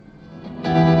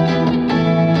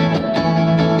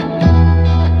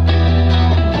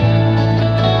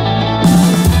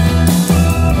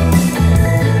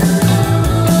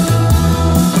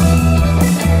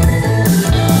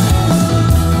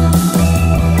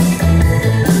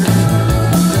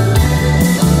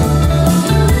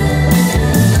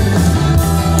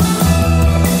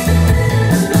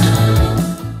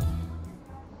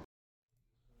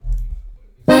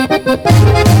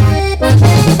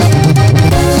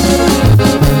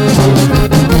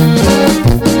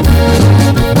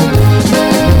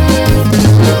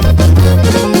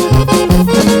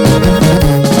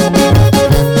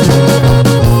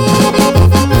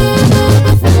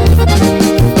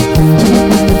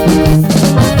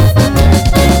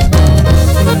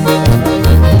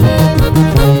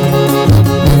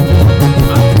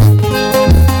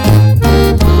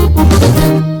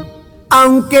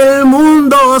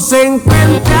se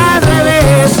encuentre al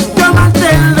revés, yo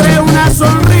mantendré una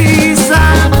sonrisa.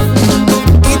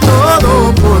 Y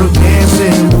todo porque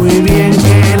sé muy bien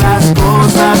que las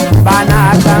cosas van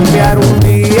a cambiar un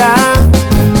día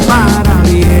para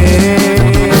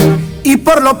bien. Y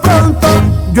por lo pronto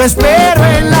yo espero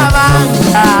en la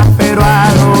banca, pero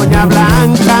a Doña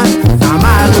Blanca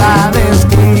jamás la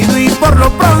descuido. Y por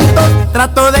lo pronto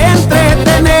trato de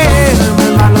entretenerme,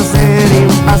 malo ser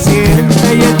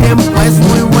impaciente y el tiempo es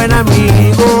muy buen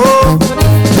amigo.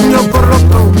 Yo por lo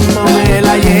pronto me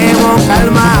la llevo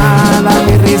calmada,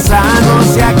 mi risa no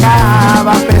se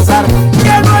acaba a pesar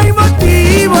que no hay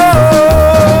motivo.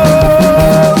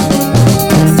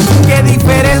 Qué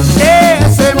diferente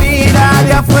se mira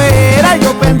de afuera,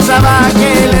 yo pensaba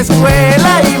que la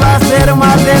escuela iba a ser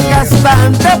más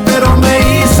desgastante, pero me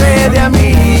hice de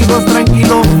amigos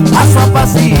tranquilo, paso a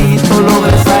pasito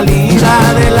logré salir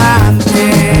adelante.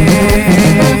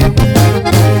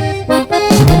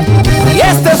 Y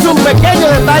este es un pequeño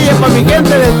detalle para mi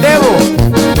gente del Tebo,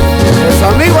 de su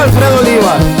amigo Alfredo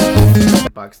Olivas.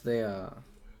 Packs de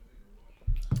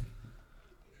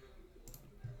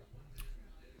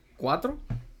 4.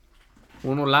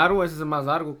 Uno largo, ese es el más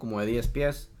largo, como de 10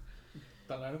 pies.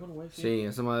 Está largo, güey. Sí,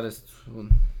 esa madre es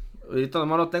ahorita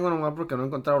nomás lo tengo nomás porque no he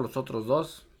encontrado los otros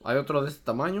dos. Hay otro de este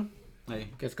tamaño,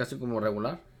 que es casi como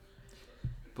regular.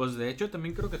 Pues de hecho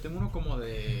también creo que tengo uno como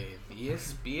de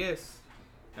 10 pies.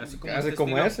 Así como, Casi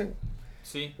como ese.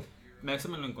 Sí, ese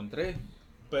me lo encontré.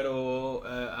 Pero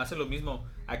hace lo mismo.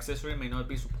 Accessory may not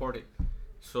be supported.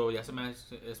 So ya se me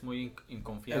hace, es muy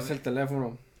inconfiable. Es el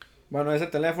teléfono. Bueno, es el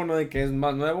teléfono de que es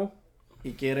más nuevo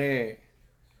y quiere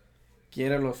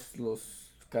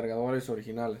los cargadores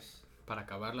originales. Para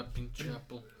acabar la pinche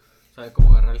Apple. Sabe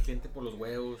cómo agarrar al cliente por los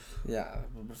huevos. Ya,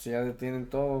 pues ya tienen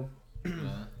todo.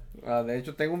 ¿Verdad? De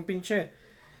hecho, tengo un pinche.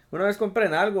 Una vez compré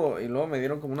en algo y luego me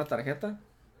dieron como una tarjeta.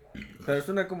 Pero es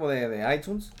una como de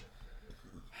iTunes.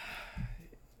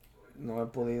 No he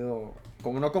podido.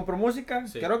 Como no compro música,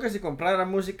 Sí. creo que si comprara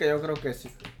música, yo creo que sí.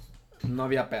 No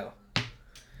había pedo.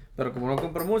 Pero como no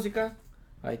compro música,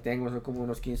 ahí tengo, son como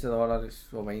unos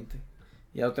 $15 o 20.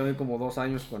 Ya lo tengo como 2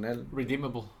 años con él.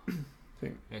 Redeemable.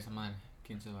 Sí. Esa madre,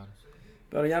 $15.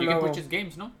 Pero ya You luego. can purchase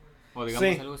games, ¿no? O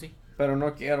digamos Sí. algo así. Pero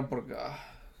no quiero porque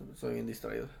soy bien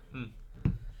distraído.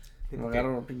 Me Ok.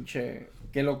 agarro un pinche.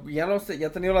 Ya he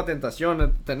tenido la tentación. He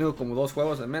tenido como 2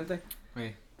 juegos en mente.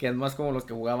 Oye. Que es más como los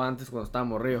que jugaba antes cuando estaba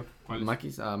morrido. ¿Cuáles?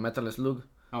 Maquis, Metal Slug.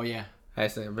 Oh, yeah.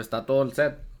 Ese, está todo el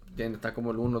set. Está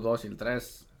como el 1, 2 y el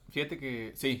 3. Fíjate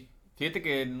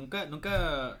que nunca,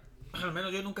 al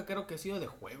menos yo nunca creo que he sido de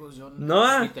juegos. Yo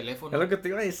No, mi teléfono. es lo que te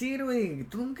iba a decir, güey.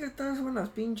 Tú nunca estabas con las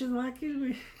pinches Maquis,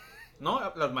 güey. No,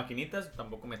 las maquinitas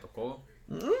tampoco me tocó.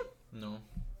 No.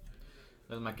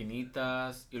 Las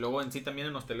maquinitas. Y luego en sí también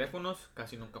en los teléfonos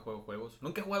casi nunca juego juegos.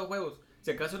 Nunca he jugado juegos. Si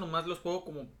acaso nomás los juego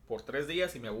como por 3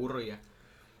 días y me aburro y ya.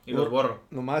 Y los borro.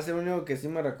 Nomás el único que sí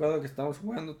me recuerdo que estábamos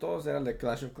jugando todos era el de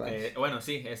Clash of Clans. Bueno,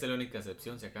 sí, esa es la única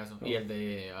excepción si acaso. Y el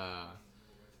de...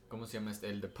 ¿cómo se llama este?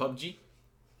 El de PUBG.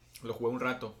 Lo jugué un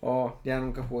rato. Oh, ya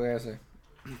nunca jugué ese.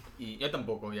 Y yo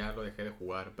tampoco, ya lo dejé de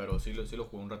jugar. Pero sí lo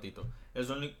jugué un ratito.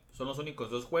 Esos son los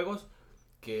únicos 2 juegos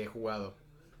que he jugado.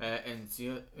 En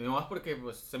sí, nomás porque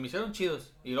pues se me hicieron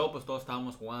chidos. Y luego pues todos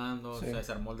estábamos jugando. Sí. O sea,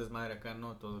 se armó el desmadre acá,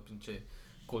 ¿no? Todo pinche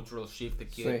cultural shift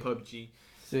aquí Sí. de PUBG.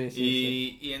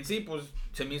 Sí. Y en sí, pues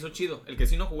se me hizo chido. El que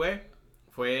sí no jugué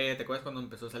fue, ¿te acuerdas cuando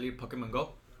empezó a salir Pokémon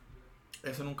Go?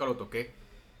 Eso nunca lo toqué.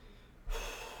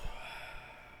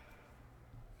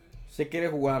 Sí quiere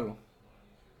jugarlo.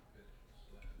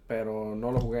 Pero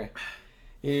no lo jugué.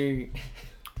 Y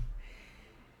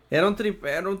era un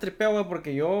tripeo, güey,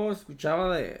 porque yo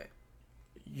escuchaba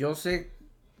yo sé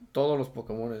todos los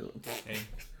Pokémon, güey.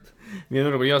 Bien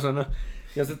orgulloso, ¿no?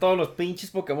 Yo sé todos los pinches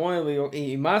Pokémon, güey.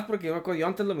 Y más porque yo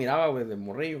antes lo miraba, güey, de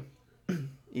morrillo.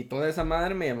 Y toda esa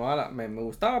madre me llamaba, me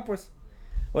gustaba, pues.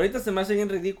 Ahorita se me hace bien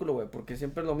ridículo, güey, porque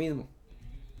siempre es lo mismo.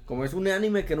 Como es un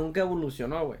anime que nunca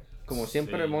evolucionó, güey. Como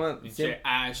siempre,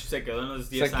 Ash se quedó en los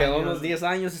 10 años. se quedó unos 10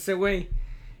 años ese güey.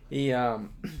 Y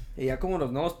ya como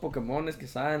los nuevos Pokémones que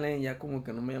salen, ya como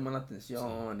que no me llaman la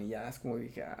atención. Sí. Y ya es como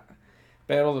dije,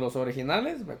 Pero de los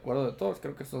originales, me acuerdo de todos.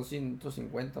 Creo que son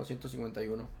 150 o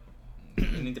 151.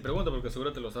 Ni te pregunto porque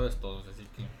seguro te lo sabes todos, así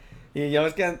que... Y ya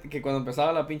ves que cuando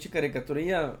empezaba la pinche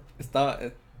caricaturilla,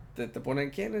 te ponen,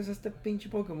 ¿quién es este pinche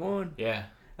Pokémon?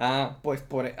 Yeah. Pues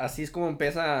así es como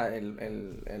empieza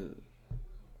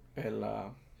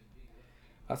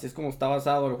así es como está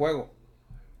basado el juego.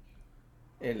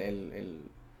 El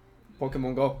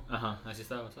Pokémon Go. Ajá, así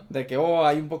está basado. De que,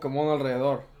 hay un Pokémon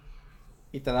alrededor.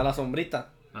 Y te da la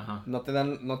sombrita. Ajá. No te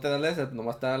dan esa,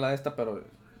 nomás te da la esta, pero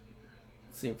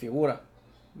sin figura.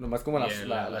 Nomás como La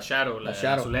Shadow, la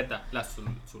Shadow. Zuleta. La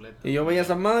Zuleta. Y yo veía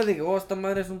esa madre y digo, esta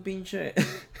madre es un pinche.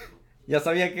 Ya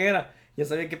sabía qué era. Ya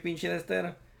sabía qué pinche de este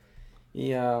era.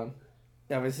 Y a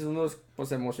veces unos pues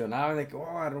se emocionaban de que,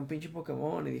 agarré un pinche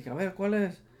Pokémon. Y dije, a ver, ¿cuál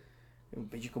es? Y un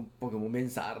pinche Pokémon bien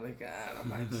sarde. Que, no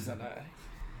manches, a la verga.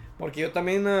 Porque yo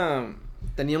también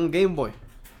tenía un Game Boy.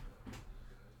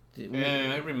 Sí,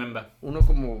 I remember. uno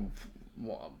como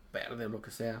verde o lo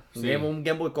que sea. Sí. Un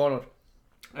Game Boy Color.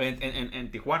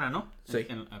 En Tijuana, ¿no? Sí.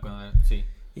 Sí.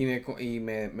 Y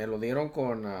me lo dieron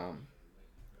con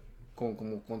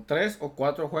 3 o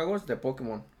 4 juegos de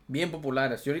Pokémon. Bien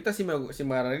populares. Y ahorita si me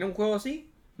agarraría un juego así,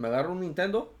 me agarro un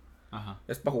Nintendo, Ajá.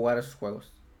 es para jugar esos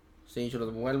juegos. Sí, yo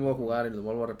los vuelvo a jugar y los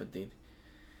vuelvo a repetir.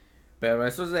 Pero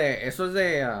eso es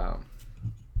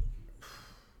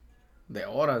de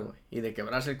horas, güey. Y de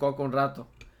quebrarse el coco un rato.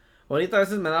 Ahorita a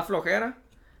veces me da flojera,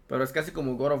 pero es casi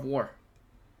como God of War.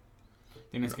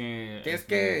 Tienes que... Tienes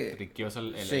que... Riquioso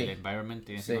el Sí. environment.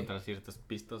 Tienes Sí. que encontrar ciertas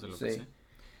pistas de lo que Sí.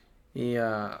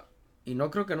 sea. Y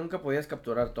no creo que nunca podías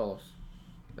capturar todos.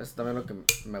 Eso es también lo que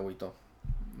me agüitó.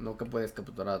 Nunca podías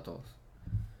capturar a todos.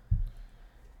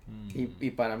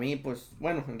 Y para mí, pues,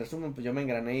 bueno, en resumen, pues yo me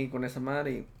engrané ahí con esa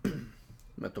madre y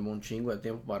me tomó un chingo de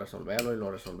tiempo para resolverlo y lo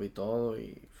resolví todo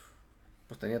y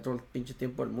pues tenía todo el pinche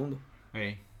tiempo del mundo.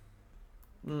 Hey.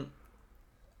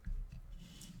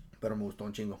 Pero me gustó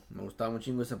un chingo, me gustaba un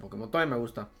chingo ese Pokémon, todavía me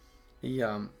gusta. Y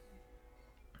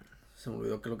se me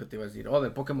olvidó qué es lo que te iba a decir. Oh,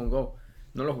 del Pokémon Go,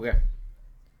 no lo jugué.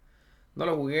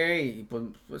 Y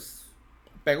pues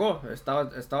pegó,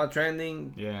 estaba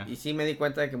trending. Yeah. Y sí me di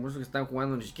cuenta de que muchos que están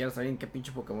jugando ni siquiera sabían qué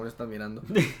pinche Pokémon están mirando.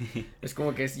 Es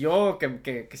como que es yo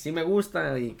que sí me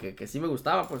gusta y que sí me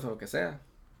gustaba, pues o lo que sea.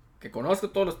 Que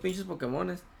conozco todos los pinches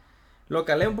Pokémones. Lo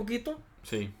calé un poquito.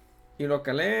 Sí. Y lo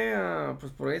calé,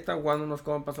 pues por ahí están jugando unos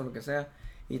compas o lo que sea.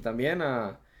 Y también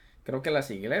creo que las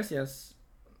iglesias,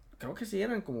 creo que sí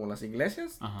eran como las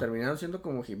iglesias, Ajá. terminaron siendo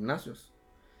como gimnasios.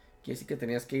 Quiere decir que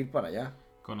tenías que ir para allá.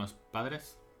 ¿Con los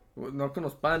padres? No con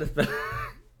los padres, pero...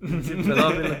 Pinche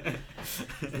pedófilo.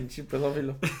 Pinche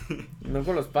pedófilo. No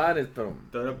con los padres, pero...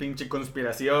 Toda pinche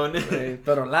conspiración.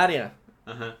 Pero el área.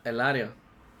 Ajá. El área.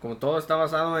 Como todo está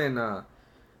basado en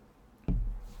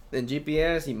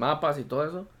GPS y mapas y todo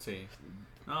eso. Sí.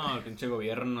 No, el pinche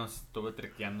gobierno estuvo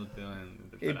trequeándote.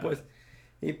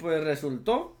 Y pues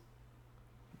resultó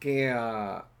que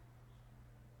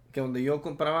donde yo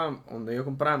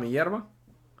compraba mi hierba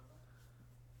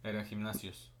Eran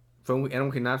gimnasios. era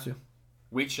un gimnasio.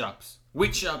 Witch shops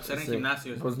eran Sí.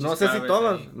 gimnasios. Pues Pinches no sé si cabras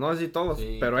todos, ahí.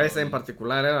 Sí, pero todo ese en ahí.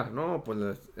 particular era, no,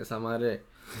 pues esa madre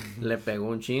le pegó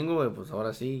un chingo, y pues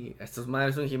ahora sí, estas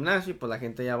madres son gimnasio y pues la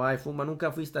gente ya va y fuma.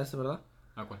 Nunca fuiste a ese, ¿verdad?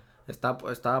 ¿A cuál?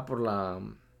 Estaba por la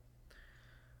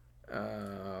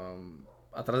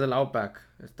atrás de la OPAC,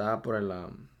 estaba por el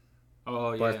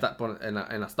Oh, por yeah.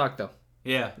 en la Stockdale,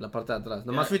 Yeah. la parte de atrás.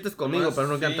 Nomás Yeah. fuiste conmigo, Nomás, pero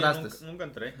nunca sí, entraste. Nunca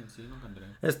entré. Sí, nunca entré.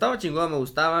 Estaba chingón, me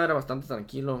gustaba, era bastante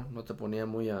tranquilo, no te ponía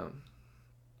muy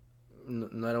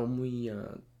no era muy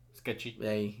Sketchy.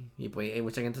 y pues hay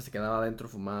mucha gente se quedaba adentro a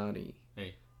fumar y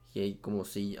Hey. hay como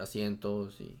sí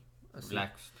asientos y así.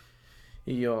 Relaxed.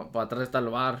 Y yo, para atrás está el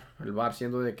bar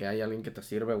siendo de que hay alguien que te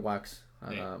sirve wax.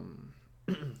 Sí.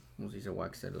 ¿Cómo se dice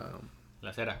wax?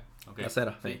 La cera. Okay. La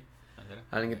cera, Sí. sí. La cera.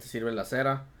 Alguien que te sirve la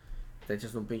cera, te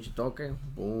echas un pinche toque,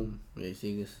 boom, y ahí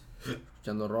sigues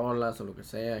escuchando rolas o lo que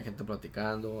sea, hay gente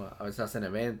platicando, a veces hacen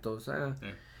eventos. Sí.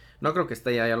 No creo que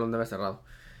esté ya lo han de haber cerrado.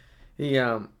 Y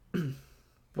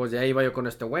pues ya iba yo con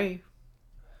este güey,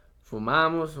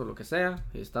 fumamos o lo que sea,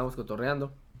 y estábamos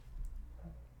cotorreando.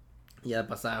 Y ya de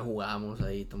pasada jugábamos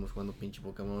ahí, estamos jugando pinche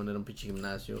Pokémon, era un pinche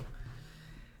gimnasio.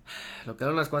 Lo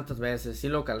calé unas cuantas veces, sí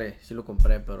lo calé, sí lo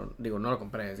compré, pero digo, no lo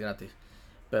compré, es gratis.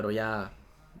 Pero ya,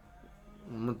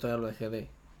 un momento ya lo dejé de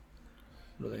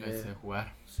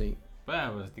jugar. sí,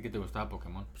 Bueno, pues a ti que te gustaba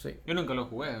Pokémon. sí. Yo nunca lo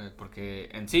jugué porque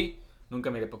en sí nunca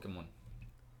miré Pokémon.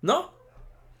 ¿No?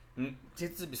 Sí,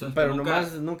 estos episodios, Pero nunca,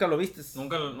 nunca lo viste.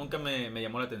 nunca me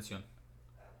llamó la atención.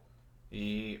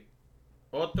 Y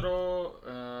otro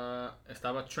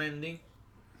estaba trending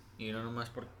y no nomás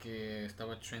porque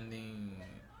estaba trending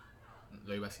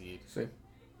lo iba a seguir. Sí.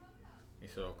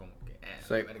 Eso como que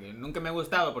Sí. verga, nunca me ha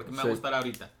gustado porque me va a Sí. gustar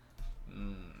ahorita.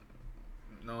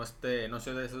 No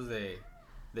soy de esos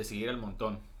de seguir al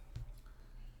montón.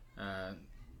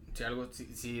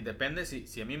 Si depende,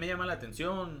 si a mí me llama la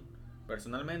atención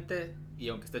personalmente y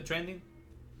aunque esté trending,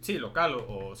 sí lo calo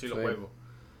o sí lo Sí. juego.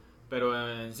 Pero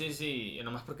sí,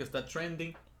 nomás porque está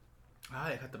trending,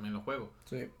 deja también lo juego.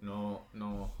 Sí. No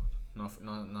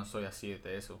soy así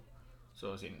de eso.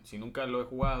 Si nunca lo he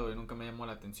jugado y nunca me llamó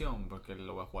la atención, porque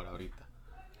lo voy a jugar ahorita.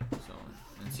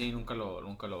 En sí nunca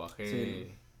lo bajé.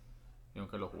 Sí. Y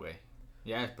nunca lo jugué.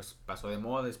 Ya después pasó de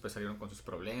moda, después salieron con sus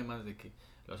problemas de que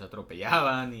los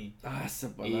atropellaban Se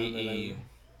y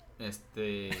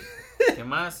 ¿qué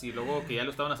más? Y luego que ya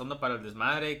lo estaban haciendo para el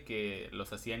desmadre, que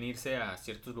los hacían irse a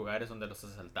ciertos lugares donde los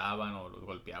asaltaban o los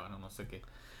golpeaban o no sé qué.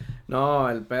 No,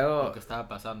 el pedo. Lo que estaba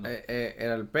pasando.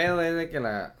 Era el pedo es de que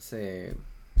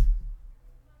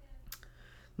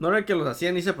no era que los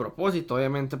hacían hice a propósito,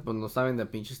 obviamente, pues no saben de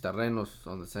pinches terrenos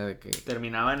donde se ve que...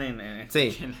 Terminaban en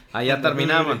Sí, allá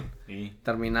terminaban. Sí.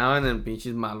 Terminaban en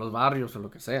pinches malos barrios o lo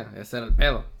que sea, ese era el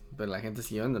pedo. Pero la gente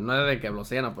siguió yendo, no era de que lo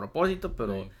hacían a propósito,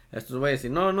 pero Sí. estos güeyes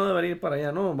decían, no debería ir para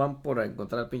allá, no, van por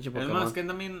encontrar el pinche Es Pokémon. más, que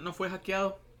también no fue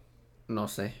hackeado. No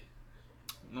sé.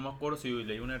 No me acuerdo si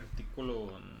leí un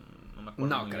artículo, no me acuerdo.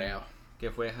 No muy bien, creo. que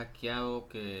fue hackeado,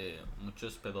 que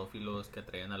muchos pedófilos que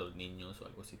atraían a los niños o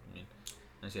algo así también.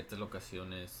 En ciertas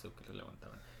locaciones o que los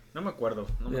levantaban. No me acuerdo,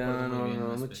 no me acuerdo muy bien.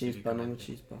 No, muy chispa, no muy específicamente.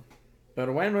 chispa.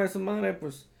 Pero bueno, esa madre,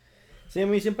 pues... Sí, a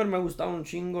mí siempre me gustaban un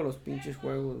chingo los pinches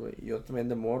juegos, güey. Yo también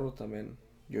de morro, también.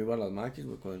 Yo iba a las maquis,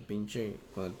 güey, con el pinche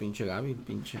Gaby, el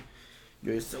pinche...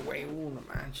 Yo dije, güey, no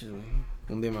manches, güey.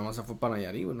 Un día mi mamá se fue para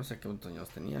Nayarit, güey, no sé qué años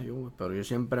tenía yo, güey. Pero yo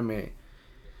siempre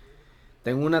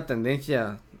tengo una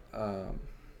tendencia a...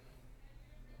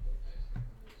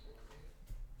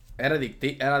 Era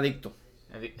adicto.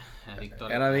 Adicto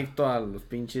Era adicto a los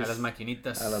pinches... a las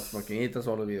maquinitas. A las maquinitas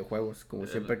o a los videojuegos. Como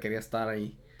siempre quería estar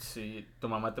ahí. Sí, tu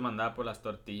mamá te mandaba por las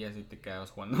tortillas y te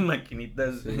quedabas jugando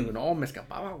maquinitas. Sí, no, me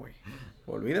escapaba, güey.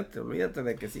 Olvídate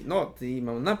de que sí. No, si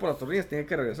me mandaban por las tortillas tenía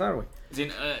que regresar, güey. Sí,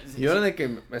 Y yo era de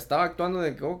que estaba actuando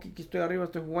de que, aquí estoy arriba,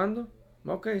 estoy jugando.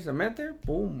 Ok, se mete,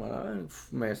 pum,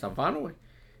 me desafano, güey.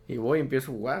 Y voy y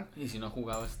empiezo a jugar. Y si no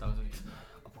jugabas, estabas ahí.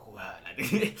 ¿Cómo jugaba?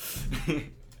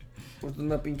 Pues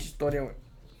una pinche historia, güey.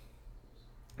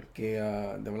 Que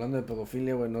hablando de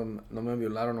pedofilia, güey, no me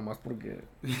violaron nomás porque...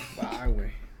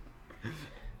 güey.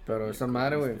 Pero esa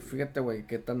madre, güey, fíjate, güey,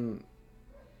 qué tan...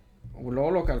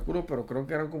 Luego lo calculo, pero creo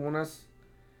que eran como unas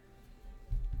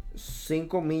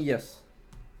 5 millas.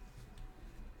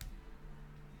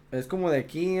 Es como de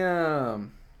aquí a...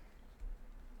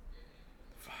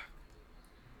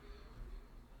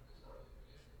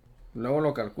 Luego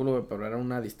lo calculo, güey, pero era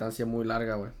una distancia muy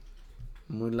larga, güey.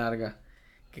 Muy larga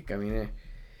que caminé.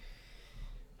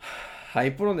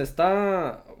 Ahí por donde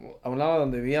está, a un lado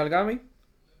donde vivía el Gaby.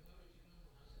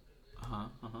 Ajá.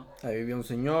 Ahí vivía un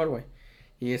señor, güey.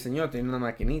 Y ese señor tenía unas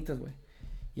maquinitas, güey.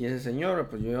 Y ese señor,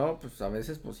 pues yo, pues a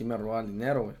veces, pues sí me robaba el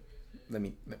dinero, güey. De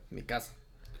mi casa.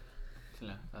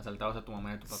 Asaltabas a tu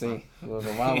mamá y a tu papá. Sí, lo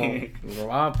robaba, güey. Lo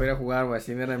robaba para ir a jugar, güey.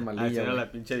 Así era el maldillo, Así era güey.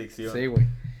 la pinche adicción. Sí, güey.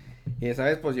 Y esa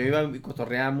vez, pues yo iba y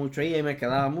cotorreaba mucho ahí me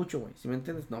quedaba mucho, güey. ¿Sí me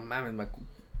entiendes? No mames,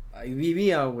 ahí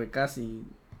vivía, güey, casi.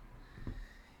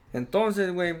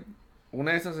 Entonces, güey,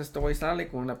 una de esas, este güey sale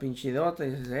con una pinche idiota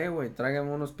y dice, güey,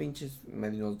 tráigame unos pinches,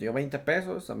 nos dio 20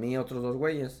 pesos, a mí y a otros 2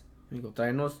 güeyes. Digo,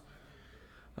 tráenos,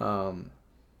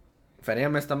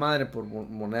 feríame esta madre por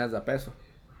monedas de a peso.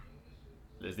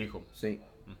 Les dijo. Sí.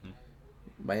 Uh-huh.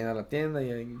 Vayan a la tienda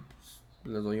y ahí pues,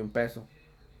 les doy un peso.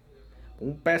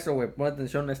 Un peso, güey, pon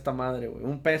atención a esta madre, güey,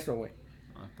 un peso, güey.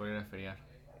 Por ir a feriar.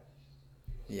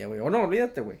 Y ya, güey, no,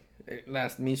 olvídate, güey.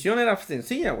 La misión era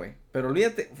sencilla, güey. Pero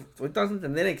olvídate, ahorita vas a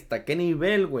entender hasta qué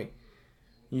nivel, güey.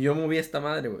 Y yo moví esta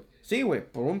madre, güey. Sí, güey,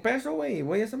 por un peso, güey, y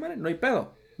voy a esa madre. No hay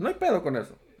pedo. No hay pedo con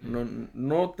eso.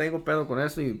 No tengo pedo con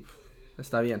eso y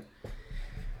está bien.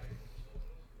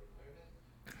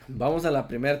 Vamos a la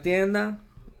primera tienda.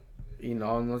 Y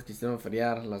no nos quisieron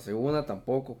feriar. La segunda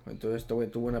tampoco. Entonces este güey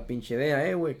tuvo una pinche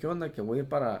idea. Güey, ¿qué onda? Que voy a ir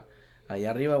para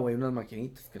allá arriba, güey, unas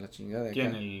maquinitas. Que la chingada de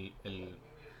acá. ¿Quién? El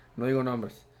No digo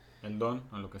nombres. El don,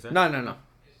 o lo que sea. No.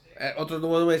 Otros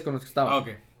 2 güeyes con los que estaba. Ok.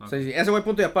 Sí. Ese güey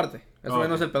punto y aparte. Ese güey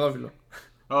no es Ok. el pedófilo.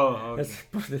 Oh, ok.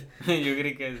 Yo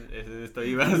creí que esto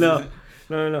iba.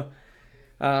 No.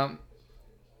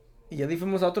 Y ya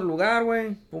fuimos a otro lugar,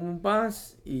 güey. Pum,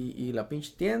 paz. Y la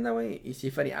pinche tienda, güey. Y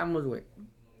sí feriamos, güey.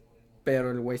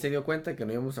 Pero el güey se dio cuenta que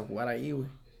no íbamos a jugar ahí, güey.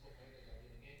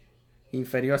 Y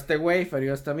ferió a este güey,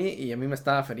 ferió hasta a mí. Y a mí me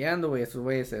estaba feriando, güey. Esos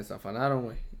güeyes se desafanaron,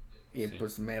 güey. Y Sí.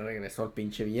 pues me regresó el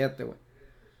pinche billete, güey.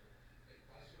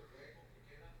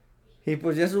 Y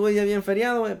pues ya estuve ya bien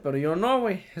feriado, güey. Pero yo no,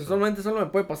 güey. Solamente solo me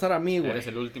puede pasar a mí, güey. Eres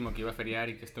el último que iba a feriar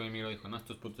y que este amigo dijo, no,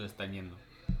 estos putos están yendo.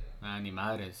 Ni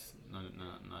madres, no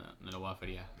lo voy a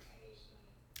feriar.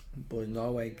 Pues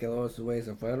no, güey, quedó, esos güeyes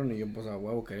se fueron y yo pues a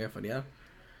huevo quería feriar.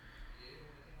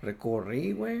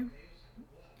 Recorrí, güey.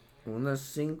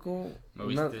 Unas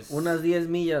 10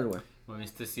 millas, güey.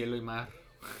 Moviste cielo y mar.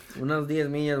 Unas 10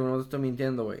 millas, güey, no te estoy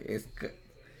mintiendo, güey. Es que...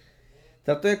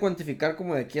 Trato de cuantificar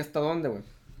como de aquí hasta dónde, güey.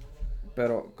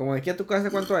 Pero, como de aquí a tu casa,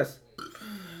 ¿cuánto es?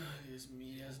 10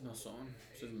 millas no son,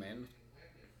 eso es menos.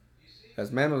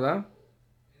 Es menos, ¿ah?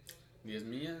 10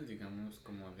 millas, digamos,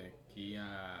 como de aquí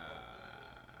a...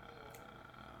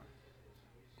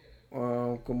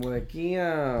 Como de aquí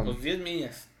a... Pues 10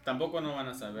 millas, tampoco no van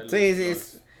a saber. Sí,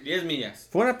 sí. 10 millas.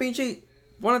 Fue una pinche...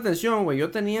 Pon atención, güey. Yo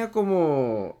tenía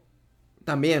como...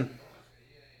 También.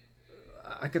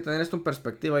 Hay que tener esto en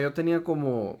perspectiva. Yo tenía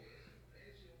como...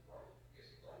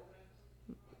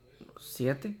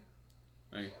 7,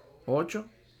 Ahí. 8.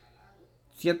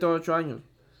 7 o 8 años.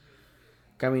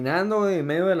 Caminando, güey, en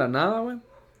medio de la nada, güey.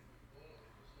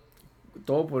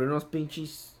 Todo por unos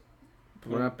pinches...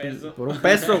 Por un peso. Por un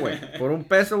peso, güey. Por un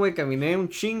peso, güey. Caminé un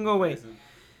chingo, güey.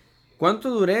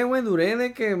 ¿Cuánto duré, güey? Duré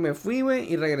de que me fui,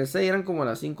 güey, y regresé y eran como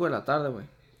las 5 de la tarde, güey.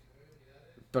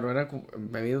 Pero era como...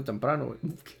 Me había ido temprano, güey.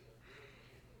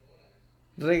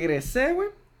 Regresé, güey.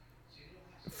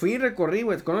 Fui y recorrí,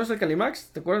 güey. ¿Conoces el Calimax?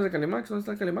 ¿Te acuerdas del Calimax? ¿Dónde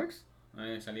está el Calimax?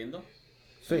 ¿Saliendo?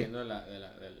 Sí. ¿Saliendo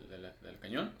del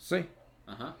cañón? Sí.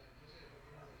 Ajá.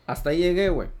 Hasta ahí llegué,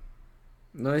 güey.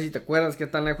 No sé si te acuerdas qué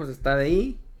tan lejos está de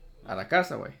ahí a la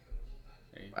casa, güey.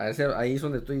 Sí. Ahí es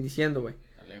donde estoy diciendo, güey.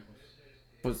 Está lejos.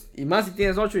 Pues, y más si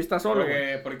tienes 8 y estás solo,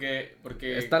 güey. Porque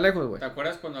Está lejos, güey. ¿te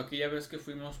acuerdas cuando aquella vez que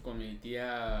fuimos con mi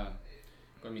tía,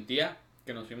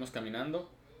 que nos fuimos caminando?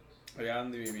 Allá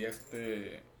donde vivía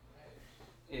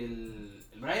el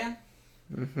Brian.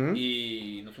 Ujú.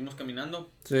 Y nos fuimos caminando.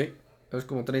 Sí. Es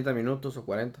como 30 minutos o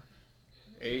 40.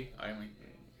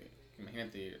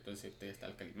 Imagínate, entonces está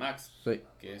el Calimax, Sí.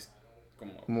 que es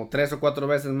como... Como 3 o 4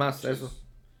 veces más, Sí. eso.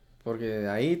 Porque de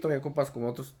ahí todavía ocupas como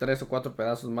otros 3 o 4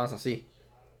 pedazos más así.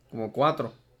 Como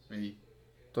 4. Y,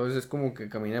 Entonces es como que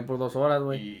caminé por 2 horas,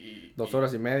 güey. y- 2 y-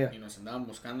 horas y media. Y nos andaban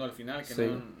buscando al final, que Sí.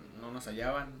 no nos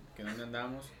hallaban, que dónde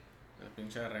andábamos. La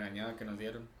pinche regañada que nos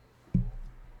dieron.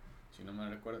 Si no me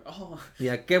recuerdo. ¡Oh! ¿Y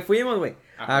a qué fuimos, güey?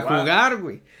 A A jugar. jugar,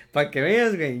 güey. Para que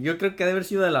veas, güey. Yo creo que debe haber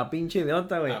sido de la pinche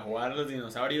idiota, güey. A jugar los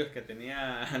dinosaurios que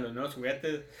tenía los nuevos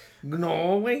juguetes.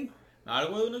 No, güey.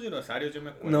 Algo de unos dinosaurios, yo me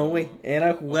acuerdo. No, güey.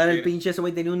 Era jugar Ok. el pinche. Ese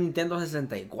güey tenía un Nintendo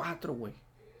 64, güey.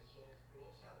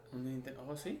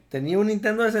 ¿Oh, sí? Tenía un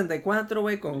Nintendo 64,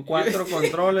 güey, con 4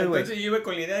 controles, güey. Entonces yo iba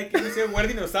con la idea de que no sé jugar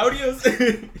dinosaurios.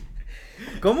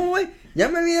 ¿Cómo, güey? Ya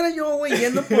me viera yo, güey,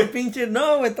 yendo por pinche...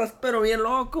 No, güey, estás pero bien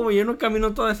loco, güey. Yo no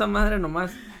camino toda esa madre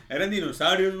nomás. Eran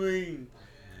dinosaurios, güey.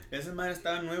 Esas madres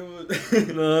estaban nuevos.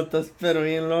 No, estás pero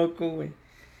bien loco, güey.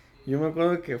 Yo me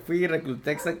acuerdo que fui y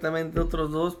recluté exactamente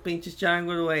otros 2 pinches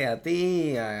changos, güey. A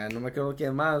ti, no me acuerdo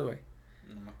quién más, güey.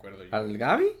 No me acuerdo yo. ¿Al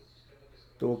Gaby?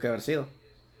 Tuvo que haber sido.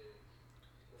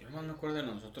 Yo no me acuerdo de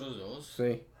nosotros dos.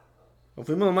 Sí. ¿O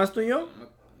fuimos nomás tú y yo?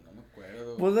 No me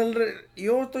acuerdo. Pues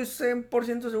yo estoy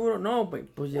 100% seguro. No, güey.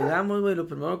 Pues llegamos, güey. Lo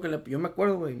primero que le... Yo me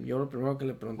acuerdo, güey. Yo lo primero que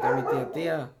le pregunté a mi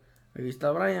tía, aquí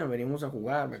está Brian, venimos a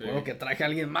jugar. Me acuerdo Sí. que traje a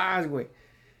alguien más, güey.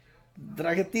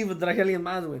 Traje a ti, pues, traje a alguien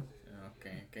más, güey. Ok,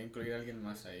 que incluir a alguien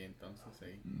más ahí, entonces,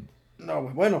 ahí. No,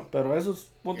 güey. Bueno, pero eso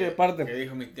es punto de ¿Qué parte.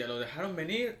 dijo mi tía? ¿Lo dejaron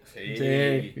venir? Sí.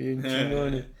 Sí, bien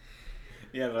chingones.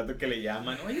 Y al rato que le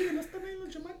llaman, oye, ¿no están ahí los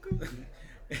chamacos?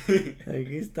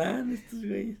 Aquí están estos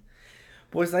güeyes.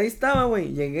 Pues ahí estaba,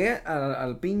 güey. Llegué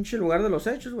al pinche lugar de los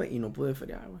hechos, güey. Y no pude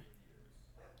feriar, güey.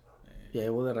 Y ahí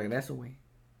voy de regreso, güey.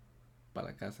 Para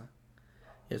la casa.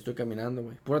 Ya estoy caminando,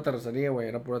 güey. Pura terracería, güey.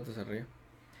 Era pura terracería.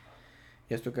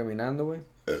 Ya estoy caminando, güey.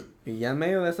 Y ya en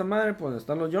medio de esa madre, pues donde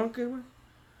están los yonkes, güey.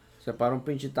 Se para un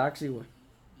pinche taxi, güey.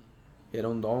 Y era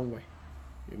un don, güey.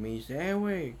 Y me dice,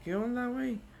 güey, ¿qué onda,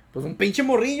 güey? Pues un pinche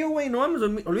morrillo, güey. No mames,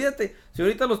 olvídate. Si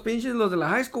ahorita los pinches, los de la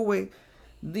high school, güey.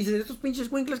 Dicen, estos pinches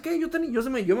cuincles, ¿qué? Yo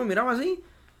me miraba así.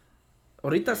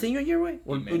 Ahorita sí, oye, güey. Y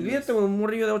menos. Olvídate, güey, un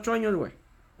morrillo de 8 años, güey.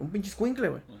 Un pinche escuincle,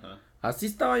 güey. Ajá. Así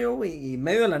estaba yo, güey, y en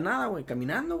medio de la nada, güey,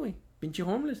 caminando, güey. Pinche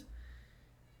homeless.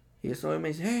 Y eso güey me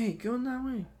dice, hey, ¿qué onda,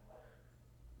 güey?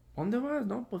 ¿Dónde vas?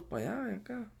 No, pues para allá,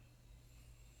 acá.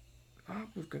 Ah,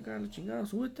 pues que acá, la chingada,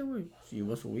 súbete, güey. Sí,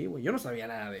 yo subí, güey. Yo no sabía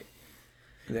nada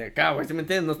de acá, güey, ¿sí me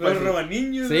entiendes? No es Los para-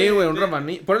 robaniños. Sí, güey, un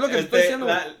romanillo. Por eso lo que te estoy diciendo,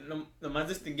 güey. Nomás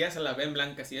distinguías a la Ben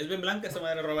blanca. Si es Ben blanca, esa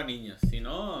madre roba niños. Si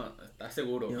no, estás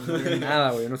seguro. Yo no sabía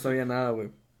nada, güey. Yo no sabía nada,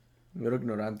 güey. Yo era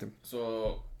ignorante.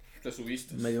 So, te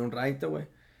subiste. Me dio un raite, güey.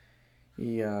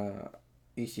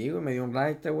 Y sí, güey, me dio un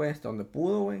raite, güey, hasta donde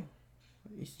pudo, güey.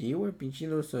 Y sí, güey, pinche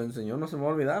nos enseñó, no se me va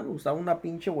a olvidar. Usaba una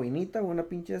pinche boinita, güey, una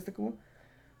pinche como.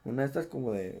 Una de estas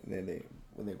como de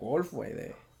golf, güey,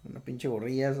 de una pinche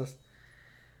gorrilla esas.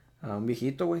 A un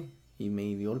viejito, güey. Y me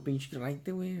dio el pinche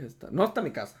raite, güey. No hasta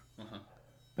mi casa. Ajá.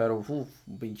 Pero,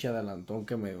 un pinche adelantón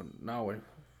que me dio. No, güey.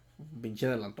 Un pinche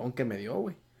adelantón que me dio,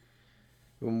 güey.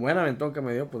 Un buen aventón que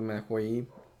me dio, pues me dejó ahí.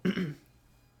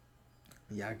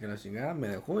 Y ya que la chingada me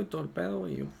dejó y todo el pedo,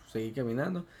 y yo seguí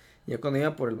caminando. Y ya cuando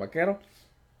iba por el vaquero,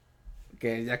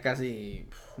 que ya casi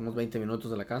unos 20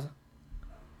 minutos de la casa,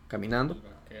 caminando. El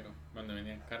vaquero. Donde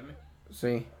venía carne,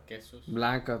 Sí, quesos.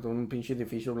 blanca, todo un pinche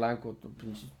edificio blanco,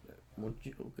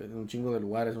 un chingo de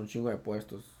lugares, un chingo de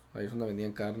puestos. Ahí es donde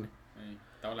vendían carne.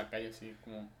 Estaba la calle así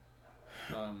como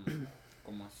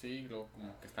así, luego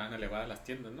como que estaban elevadas las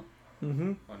tiendas, ¿no?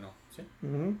 Uh-huh. ¿O no? ¿Sí?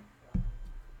 Uh-huh.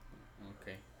 Ok.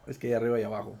 Es que ahí arriba y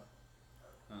abajo.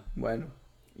 Ah. Bueno,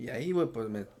 y ahí, güey, pues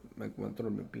me encuentro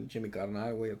mi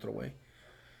carnal, güey, otro güey.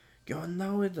 ¿Qué onda,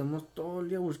 güey? Estamos todo el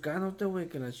día buscándote, güey,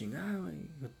 que la chingada, güey.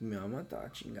 Mi mamá estaba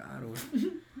a chingar, güey.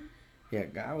 Y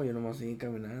acá, güey, yo nomás seguí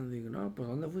caminando. Digo, no, pues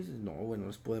 ¿dónde fuiste? No, güey, no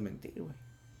les pude mentir, güey.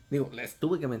 Digo, les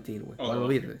tuve que mentir, güey.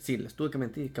 Sí, les tuve que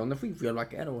mentir. ¿Que a dónde fui? Fui al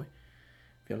vaquero, güey.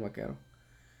 Fui al vaquero.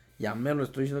 Ya mero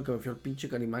estoy diciendo que me fui al pinche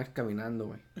Canimax caminando,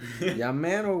 güey. Ya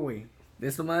mero, güey. De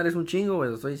esta madre es un chingo, güey,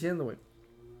 lo estoy diciendo, güey.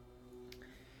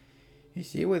 Y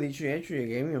sí, güey, dicho y hecho,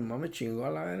 llegué, mi mamá me chingó a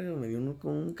la verga, me dio uno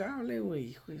con un cable, güey,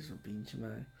 hijo de su pinche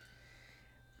madre.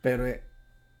 Pero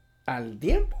al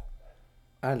tiempo,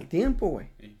 güey.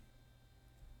 Sí.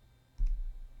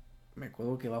 Me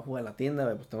acuerdo que bajo a la tienda,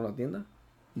 güey, pues tengo la tienda.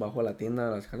 Bajo a la tienda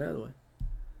de las escaleras, güey.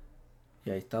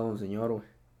 Y ahí estaba un señor, güey,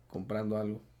 comprando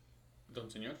algo.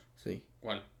 ¿Don señor? Sí.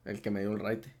 ¿Cuál? El que me dio el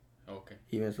raite. Ok.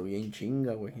 Y me subí en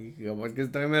chinga, güey. Y capaz que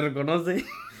también me reconoce.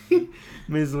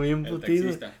 Me subí en El putido.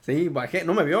 taxista. Sí, bajé.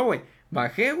 No me vio, güey.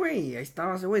 Bajé, güey. Y ahí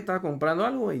estaba ese güey. Estaba comprando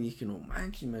algo. Y dije, no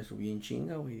manches. Me subí en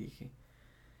chinga, güey. Y dije,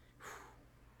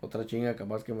 otra chinga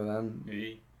capaz que me dan.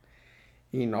 Sí.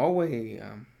 Y no, güey.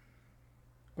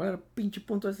 ¿Cuál era el pinche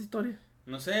punto de esa historia?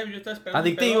 No sé, yo estaba esperando.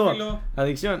 Adictivo. Un pedófilo.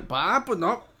 Adicción. Pues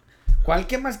no. ¿Cuál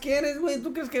que más quieres, güey?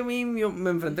 ¿Tú crees que a mí yo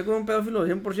me enfrenté con un pedófilo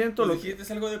 100%? Pues Lo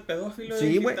dijiste algo de pedófilo.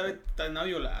 Sí, güey. Estaba a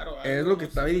violar o algo. Es lo que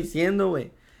estaba diciendo,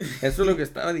 güey. Eso es lo que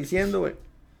estaba diciendo, güey.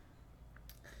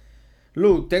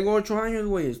 Luke, tengo 8 años,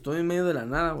 güey. Estoy en medio de la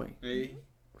nada, güey. Sí.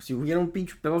 Si hubiera un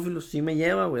pinche pedófilo, sí me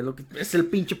lleva, güey. Es el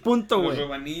pinche punto, Los güey.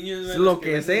 robaniños, güey. Es lo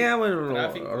que sea, güey.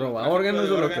 Roba órganos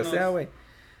o lo que sea, güey.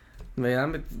 Me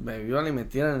iban y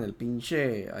metieran en el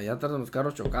pinche. Allá atrás de los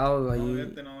carros chocados,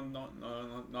 ahí.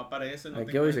 No aparece. No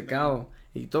aquí voy secado.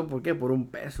 ¿Y todo por qué? Por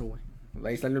 $1, güey.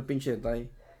 Ahí salió el pinche detalle.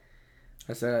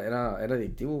 Era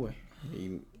adictivo, güey.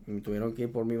 Y me tuvieron que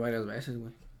ir por mí varias veces,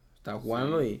 güey. Estaba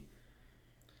jugando sí.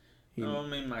 y. No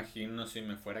me imagino si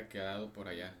me fuera quedado por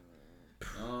allá.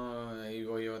 No, ahí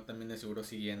voy yo también de seguro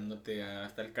siguiéndote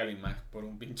hasta el Calimax por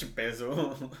un pinche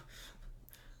peso.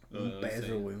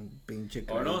 $1, güey, un pinche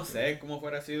o no sé cómo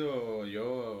fuera sido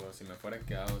yo si me fuera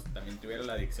quedado. También tuviera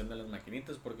la adicción de las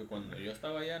maquinitas, porque cuando yo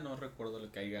estaba allá no recuerdo lo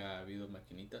que haya habido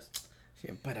maquinitas.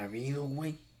 Siempre ha habido,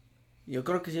 güey. Yo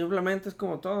creo que simplemente es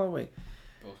como todo, güey.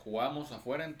 Pues jugamos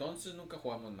afuera entonces, nunca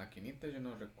jugamos maquinitas, yo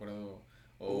no recuerdo.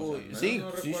 Sí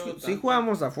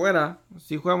jugamos afuera.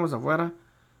 Sí jugamos afuera.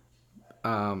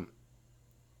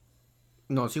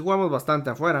 No, sí jugamos bastante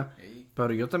afuera. Sí.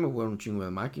 Pero yo también jugué un chingo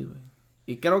de maquis, güey.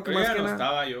 Y creo que pero más ya que no nada.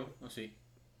 estaba yo, ¿o sí?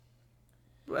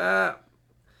 Una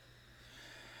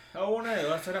de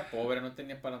dos era pobre, no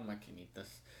tenía para las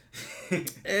maquinitas.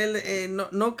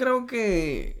 No creo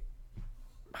que.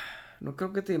 No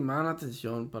creo que te llamaran la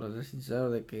atención, para ser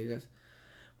sincero, de que digas.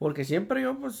 Porque siempre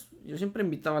yo siempre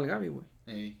invitaba al Gaby, güey.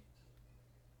 Sí.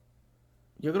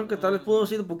 Yo creo que tal vez pudo haber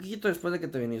sido poquito después de que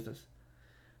te viniste.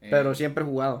 Pero siempre he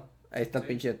jugado. Ahí está el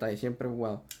pinche detalle, siempre he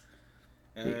jugado.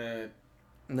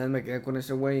 Una vez me quedé con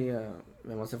ese güey,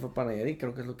 además se fue para Nayarit,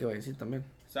 creo que es lo que iba a decir también.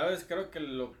 ¿Sabes? Creo que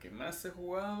lo que más he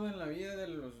jugado en la vida de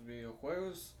los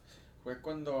videojuegos fue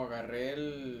cuando agarré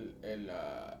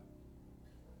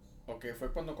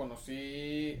fue cuando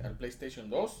conocí al PlayStation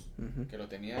 2, Uh-huh. que lo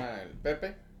tenía el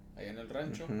Pepe, allá en el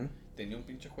rancho. Uh-huh. Tenía un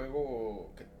pinche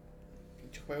juego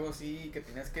así, que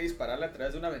tenías que dispararle a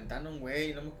través de una ventana a un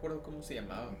güey, no me acuerdo cómo se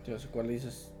llamaba. Yo sé cuál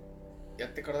dices.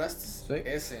 ¿Ya te acordaste? Sí.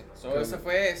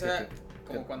 Esa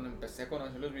como cuando empecé a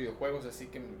conocer los videojuegos, así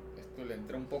que le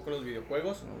entré un poco a los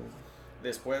videojuegos.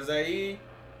 Después de ahí,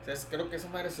 creo que esa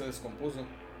madre se descompuso.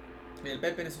 Y el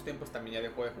Pepe en esos tiempos también ya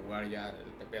dejó de jugar, ya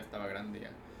el Pepe ya estaba grande,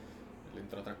 ya le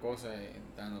entró otra cosa,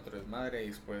 entraron otro desmadre, y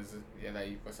después ya de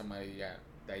ahí pues esa madre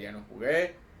de ahí ya no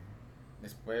jugué.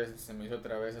 Después se me hizo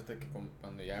otra vez hasta que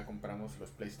cuando ya compramos los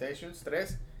PlayStation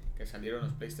 3, que salieron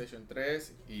los PlayStation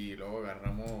 3, y luego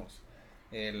agarramos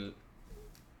el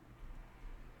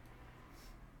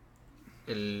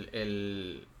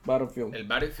Battlefield. El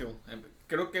Battlefield.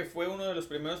 Creo que fue uno de los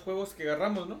primeros juegos que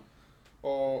agarramos, ¿no?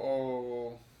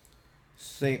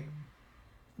 Sí.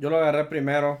 Yo lo agarré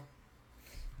primero.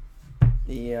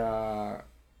 Y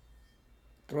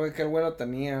creo que el güero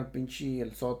tenía el pinche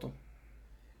el Soto.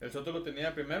 El Soto lo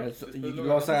tenía primero. Y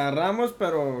los agarramos,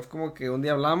 pero es como que un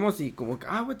día hablamos y como que,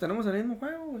 güey, tenemos el mismo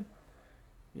juego, güey.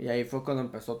 Y ahí fue cuando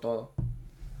empezó todo.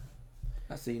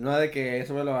 Así, no de que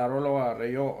ese güey lo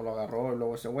agarré yo, o lo agarró, y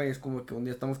luego ese güey, es como que un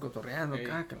día estamos cotorreando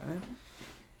acá, que la verdad.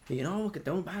 Y no, que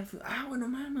tengo un Battlefield. Güey, no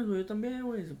mames, güey, yo también,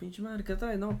 güey, su pinche madre, ¿qué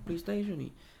traes? No, PlayStation.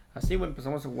 Y así, güey,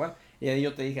 empezamos a jugar. Y ahí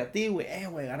yo te dije a ti, güey,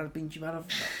 agarra el pinche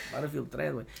Battlefield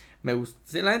 3, güey. Me gustó,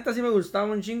 sí, la neta sí me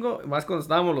gustaba un chingo, más cuando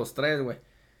estábamos los tres, güey.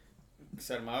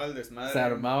 Se armaba el desmadre. Se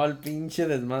armaba el pinche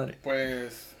desmadre.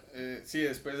 Pues, sí,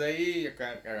 después de ahí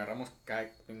agarramos,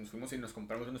 nos fuimos y nos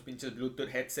compramos unos pinches Bluetooth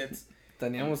headsets.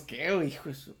 Teníamos que, güey, hijo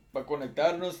de su... Para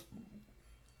conectarnos.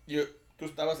 Tú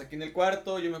estabas aquí en el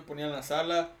cuarto, yo me ponía en la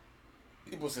sala.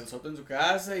 Y pues el Soto en su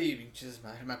casa y pinches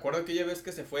madre. Me acuerdo aquella vez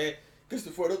que se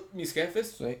fueron mis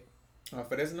jefes. Sí. A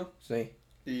Fresno. Sí.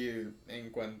 Y en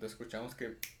cuanto escuchamos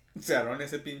que cerraron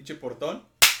ese pinche portón,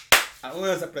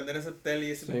 vamos a prender esa tele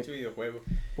y ese pinche videojuego.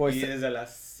 Pues, y desde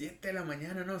las 7 de la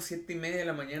mañana, no, 7:30 de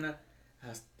la mañana,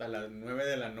 hasta las 9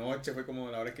 de la noche fue como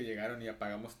la hora que llegaron y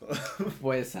apagamos todo.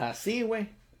 Pues así, güey.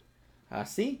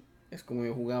 Así es como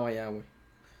yo jugaba ya, güey.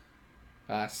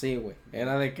 Así, güey.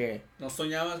 Era de que... ¿No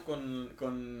soñabas con...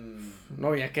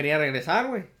 No, ya quería regresar,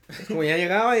 güey. Es como ya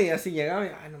llegaba y así llegaba y...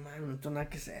 Ay, no mames, no tengo nada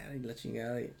que hacer. Y la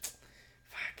chingada y...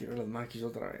 Quiero las máquinas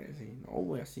otra vez. Y no,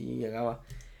 güey, así llegaba.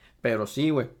 Pero sí,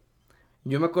 güey.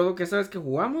 Yo me acuerdo que esa vez que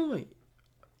jugamos, güey.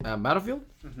 A Battlefield.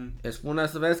 Es una de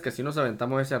esas veces que sí nos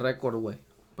aventamos ese récord, güey.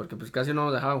 Porque pues casi no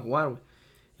nos dejaban jugar, güey.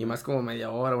 Y más como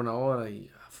media hora, una hora. Y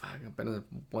apenas se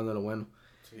pone lo bueno.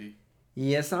 Sí.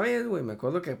 Y esa vez, güey, me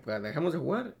acuerdo que pues, dejamos de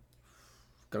jugar.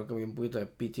 Creo que vi un poquito de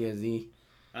PTSD.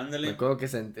 Ándale. Me acuerdo que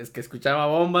es que escuchaba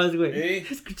bombas, güey.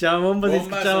 Sí. Escuchaba bombas y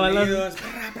escuchaba sonidos.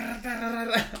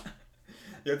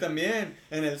 Yo también.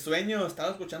 En el sueño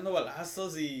estaba escuchando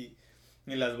balazos y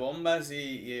las bombas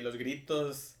y los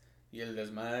gritos y el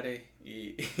desmadre.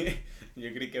 Y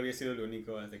yo creí que había sido el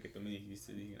único hasta que tú me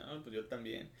dijiste. Dije, no, pues yo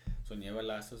también. Soñé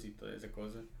balazos y toda esa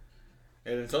cosa.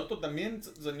 ¿El Soto también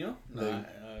soñó? No,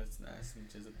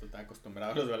 está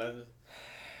acostumbrado a los balazos.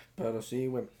 Pero sí,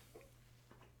 güey.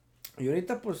 Y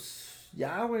ahorita, pues,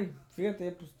 ya, güey.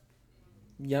 Fíjate, pues,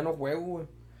 ya no juego, güey.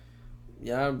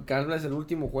 Ya, casi es el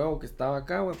último juego que estaba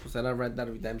acá, güey. Pues era Red Dead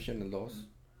Redemption, el 2.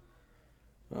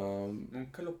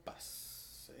 Nunca lo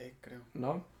pasé, creo.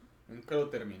 ¿No? Nunca lo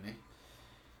terminé.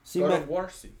 Sí, God of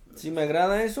War, sí. Si me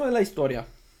agrada eso, es la historia.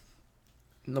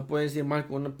 No puedes ir mal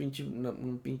con un pinche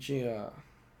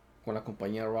con la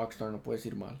compañía Rockstar, no puedes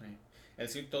ir mal.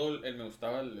 Sí. Me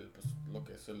gustaba pues, lo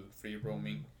que es el free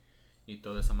roaming y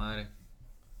toda esa madre.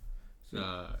 Sí.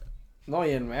 No, y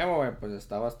el nuevo, güey, pues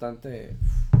está bastante...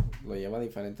 Lo lleva a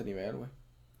diferente nivel, güey.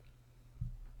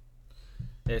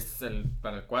 Es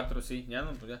para el 4, sí, ya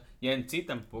no, pues ya. Y en sí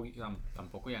tampoco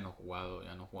ya no he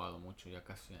jugado mucho, ya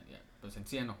casi, pues en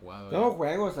sí ya no he jugado. Tengo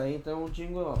juegos ahí, tengo un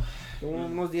chingo, tengo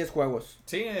unos 10 juegos.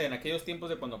 Sí, en aquellos tiempos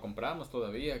de cuando compramos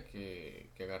todavía,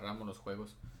 que agarramos los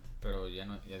juegos, pero ya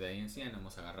de ahí en sí ya no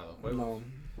hemos agarrado juegos.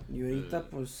 No, y ahorita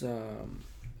pues,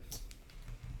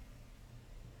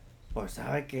 pues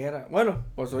sabe qué era. Bueno,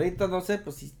 pues ahorita no sé,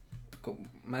 pues sí,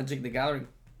 Magic the Gathering.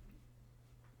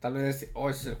 Tal vez ese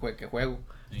es el juego que juego.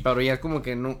 Sí. Pero ya es como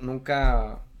que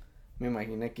nunca me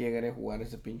imaginé que llegaré a jugar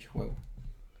ese pinche juego.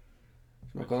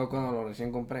 Me acuerdo cuando lo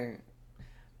recién compré.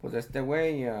 Pues este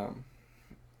güey.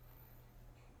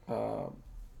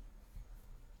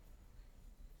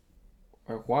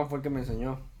 Juan fue el que me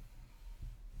enseñó.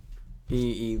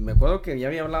 Y me acuerdo que ya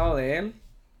había hablado de él.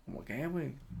 Como que,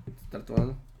 güey. Estar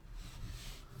tomando.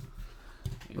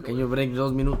 Pequeño break,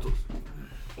 2 minutos.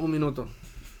 1 minuto.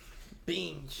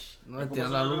 Pinch. No le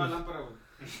tiras la luz. No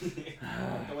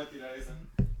te voy a tirar esa.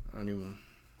 Ánimo.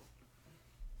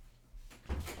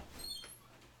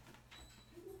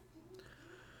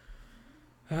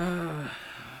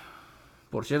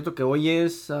 Por cierto que hoy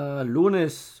es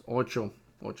lunes 8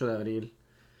 de abril.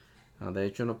 De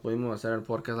hecho no pudimos hacer el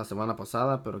podcast la semana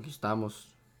pasada, pero aquí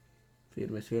estamos.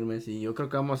 Firmes. Y yo creo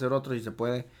que vamos a hacer otro si se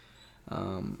puede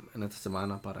en esta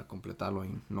semana para completarlo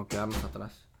y no quedarnos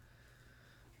atrás.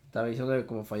 Estaba diciendo que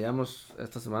como fallamos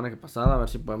esta semana que pasada, a ver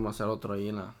si podemos hacer otro ahí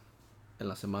en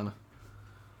la semana.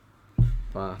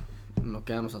 Para no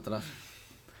quedarnos atrás.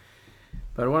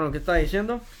 Pero bueno, ¿qué estaba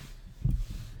diciendo?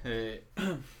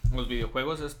 Los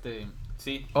videojuegos,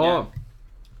 sí. Oh,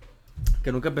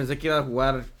 que nunca pensé que iba a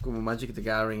jugar como Magic the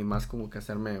Gathering y más como que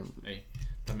hacerme...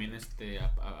 También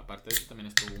aparte de eso también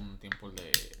estuvo un tiempo el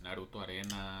de Naruto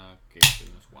Arena, que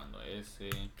estuvimos jugando ese.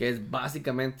 Que es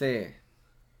básicamente...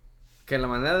 Que la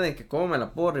manera de que cómo me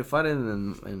la puedo rifar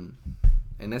en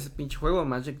ese pinche juego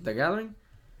Magic the Gathering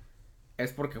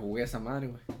es porque jugué esa madre,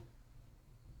 güey.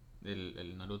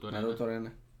 El Naruto Arena. Naruto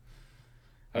Arena.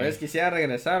 A veces quisiera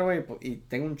regresar, güey, y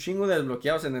tengo un chingo de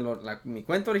desbloqueados en mi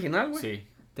cuenta original, güey. Sí.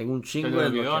 Tengo un chingo ¿Te de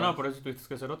olvidó, desbloqueados. no? Por eso tuviste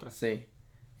que hacer otra. Sí.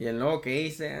 Y el nuevo que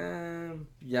hice,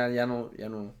 ya no.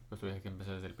 Pues tuviste que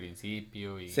empezar desde el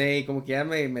principio y... Sí, como que ya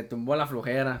me tumbó la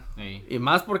flojera. Sí. Y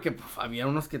más porque pues, había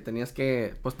unos que tenías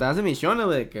que, pues te das misiones,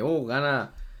 güey, de que,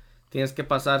 gana, tienes que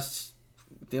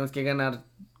ganar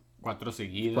 4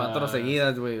 seguidas. 4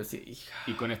 seguidas, güey. Sí,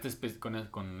 Y con este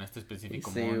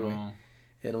específico sí, mono. güey.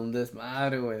 Era un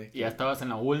desmadre, güey. Y ya estabas en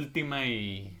la última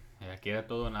y aquí era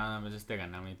todo nada. A veces te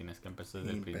ganaba y tienes que empezar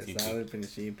desde el principio. Empezar del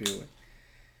principio, güey.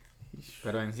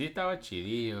 Pero en sí estaba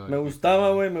chidillo. Me gustaba,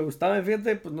 güey,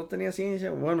 fíjate, pues no tenía ciencia.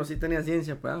 Bueno, sí tenía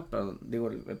ciencia, pues, pero digo,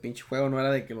 el pinche juego no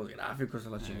era de que los gráficos a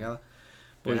la chingada.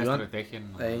 Pues Pues la estrategia,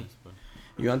 ¿no? Ey. Pues.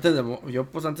 Yo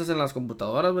antes en las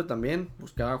computadoras, güey, también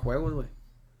buscaba juegos, güey.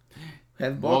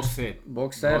 Boxhead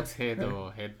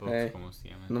o Headbox, como se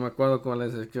llama. No me acuerdo cuál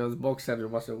es, que es Boxer, yo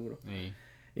más seguro. Sí.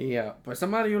 Y pues esa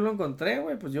madre yo lo encontré,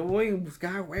 güey, pues yo voy y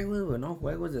buscaba juegos, güey, no,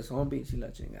 juegos de zombies y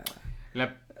la chingada.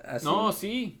 Así, No,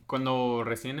 sí, cuando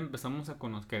recién empezamos a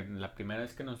conocer, la primera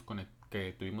vez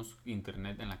que tuvimos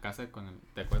internet en la casa,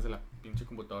 ¿te acuerdas de la pinche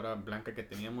computadora blanca que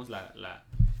teníamos, la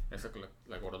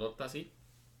gordota así?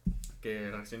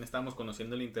 Que recién estábamos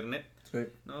conociendo el internet. Sí.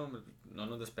 No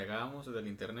nos despegábamos del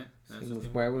internet. Sí, los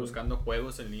juegos. Buscando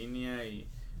juegos en línea y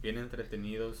bien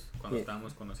entretenidos cuando Sí.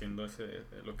 estábamos conociendo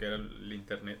lo que era el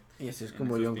internet. Y así es en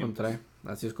como esos yo tiempos. encontré,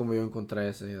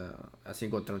 así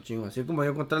encontré un chingo, así como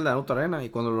yo encontré el de Naruto Arena y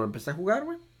cuando lo empecé a jugar,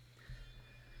 güey,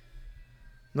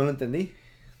 no lo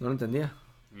entendía,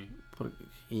 Sí.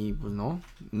 y pues no,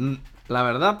 la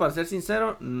verdad, para ser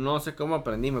sincero, no sé cómo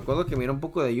aprendí, me acuerdo que miré un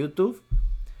poco de YouTube,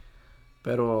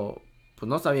 pero pues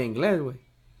no sabía inglés, güey,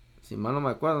 si mal no me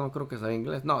acuerdo, no creo que sabía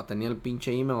inglés, no, tenía el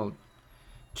pinche email,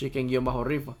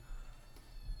 chicken-rifa,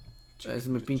 es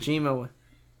mi pinche email, güey.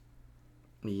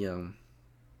 Y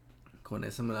con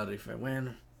eso me la rifé,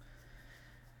 bueno.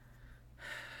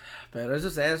 Pero eso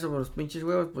es eso, los pinches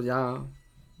juegos pues ya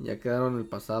quedaron en el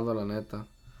pasado, la neta.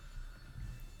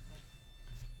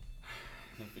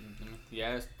 Definitivamente.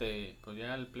 Ya pues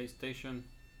ya el PlayStation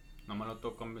no me lo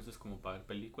toco a veces como para ver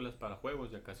películas, para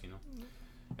juegos, ya casi no.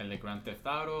 El de Grand Theft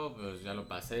Auto, pues ya lo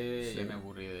pasé, Sí. ya me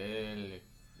aburrí de él.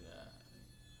 Ya,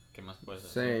 ¿qué más puedes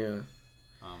Sí, hacer?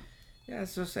 ya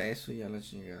eso es eso, ya la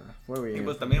chingada. Fue bien. Y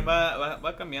pues también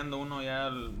va cambiando uno, ya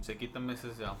se quitan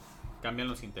meses, ya cambian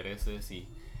los intereses y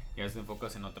ya se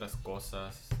enfocas en otras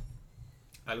cosas.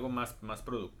 Algo más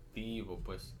productivo,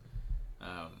 pues.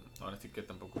 Ahora sí que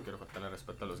tampoco quiero faltarle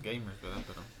respeto a los gamers, ¿verdad?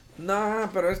 Pero No,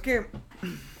 pero es que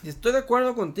estoy de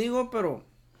acuerdo contigo, pero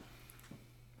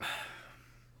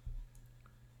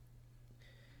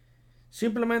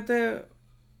simplemente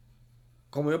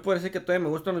como yo puedo decir que todavía me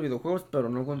gustan los videojuegos, pero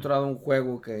no he encontrado un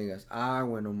juego que digas,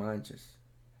 bueno, manches.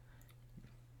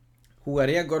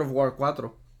 Jugaría God of War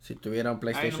 4 si tuviera un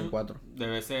PlayStation 4.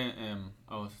 debe ser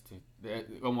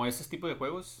como ese tipo de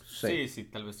juegos. Sí. Sí,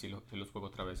 tal vez sí los juego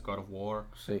otra vez. God of War.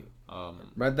 Sí.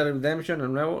 Red Dead Redemption,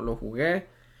 el nuevo, lo jugué,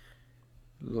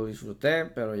 lo disfruté,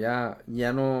 pero ya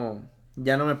no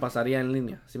me pasaría en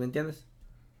línea, ¿sí me entiendes?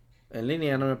 En línea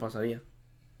ya no me pasaría.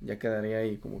 Ya quedaría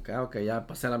ahí como que, ok, ya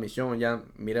pasé la misión, ya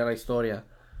miré la historia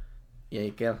y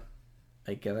ahí queda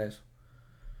eso.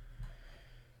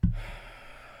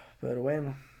 Pero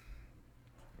bueno,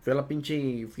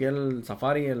 fui al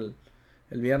Safari el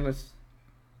viernes.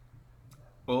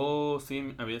 Oh, sí,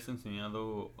 me habías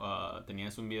enseñado,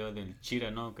 tenías un video del Chira,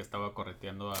 ¿no? Que estaba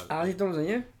correteando Sí te lo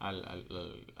enseñé.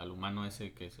 al humano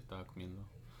ese que se estaba comiendo.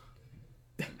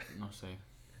 No sé.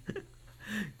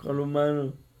 Con lo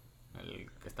humano.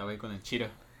 El que estaba ahí con el Chira.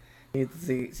 Y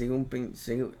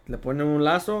le ponen un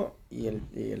lazo y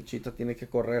el chita tiene que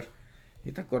correr. Y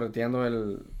está correteando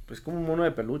pues como un mono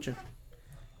de peluche.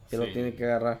 Que lo Sí. tiene que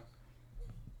agarrar.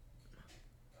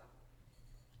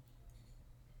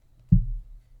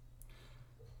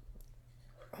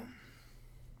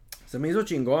 Se me hizo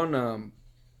chingón,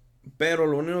 pero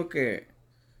lo único que,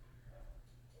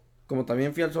 como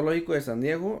también fui al zoológico de San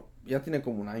Diego, ya tiene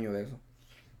como un año de eso.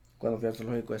 Cuando fui al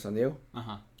zoológico de San Diego.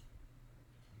 Ajá.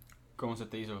 ¿Cómo se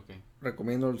te hizo o qué?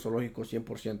 Recomiendo el zoológico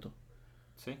 100%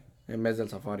 ¿Sí? en vez del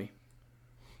safari.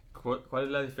 ¿Cuál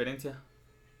es la diferencia?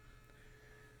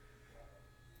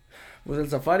 Pues el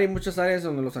safari, muchas áreas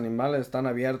donde los animales están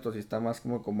abiertos y está más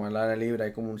como al aire libre,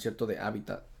 hay como un cierto de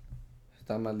hábitat.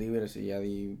 Están más libres y ya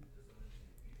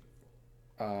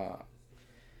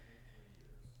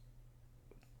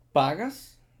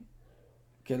pagas,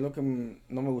 que es lo que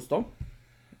no me gustó.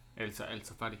 El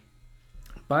safari.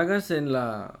 Pagas en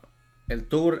el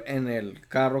tour en el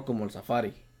carro como el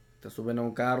safari. te suben a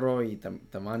un carro y te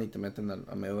van y te meten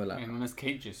a medio de la... En unas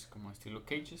cages, como estilo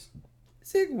cages.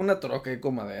 Sí, como una troca ahí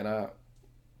con madera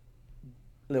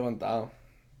levantado.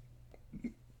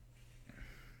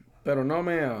 Pero no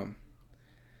me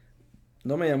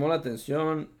llamó la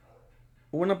atención.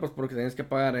 Una, pues porque tienes que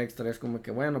pagar extra. Es como que,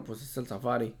 bueno, pues es el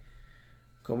safari.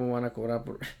 ¿Cómo van a cobrar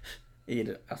por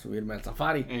ir a subirme al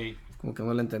safari? Ey. Como que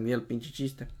no le entendía el pinche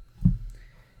chiste.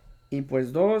 Y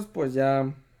pues dos, pues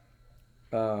ya...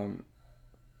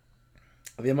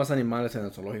 había más animales en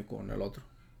el zoológico, en el otro.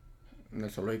 En el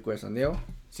zoológico de San Diego.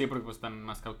 Sí, porque pues están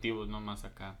más cautivos, no más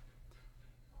acá.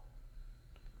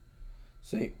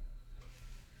 Sí.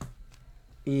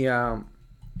 Y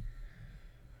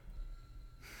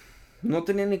no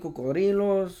tenía ni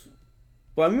cocodrilos.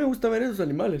 Pues a mí me gusta ver esos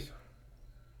animales.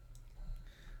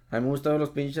 A mí me gusta ver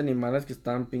los pinches animales que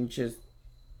están pinches...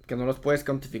 que no los puedes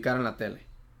cuantificar en la tele.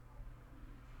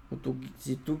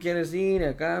 Si tú quieres ir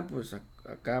acá, pues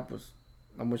acá, pues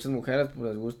a muchas mujeres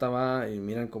pues les gusta, va y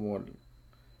miran como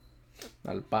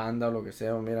al panda o lo que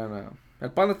sea, o miran a...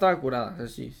 El panda estaba curada,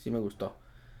 ese sí me gustó.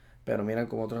 Pero miran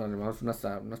como otros animales,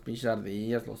 unas pinches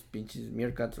ardillas, los pinches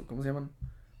meerkats, o ¿cómo se llaman?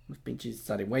 Unos pinches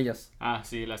zarigüeyas. Ah,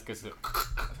 sí, las que se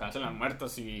hacen las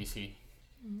muertas, sí, sí.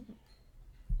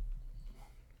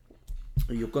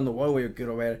 Y yo cuando voy, güey, yo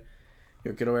quiero ver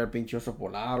el pinche oso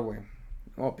polar, güey.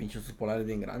 Oh, pinches osos polares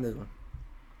bien grandes, güey.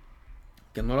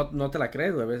 Que no te la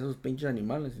crees, güey, ves esos pinches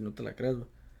animales y no te la crees, güey.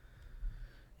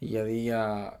 Y ya vi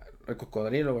el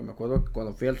cocodrilo, güey. Me acuerdo que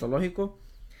cuando fui al zoológico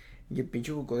y el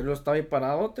pinche cocodrilo estaba ahí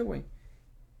paradote, güey.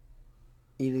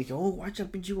 Y le dije, oh, guacha, el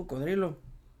pinche cocodrilo.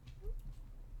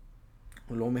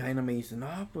 Y luego mi jaina me dice,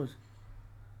 no, pues,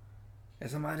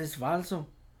 esa madre es falso.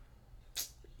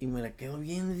 Y me la quedo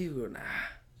viendo y digo, nah,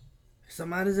 esa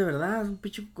madre es de verdad, es un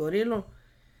pinche cocodrilo.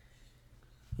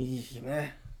 Y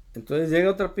dije, entonces llega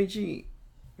otra pinche,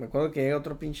 me acuerdo que llega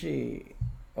otro pinche,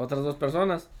 otras dos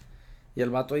personas. Y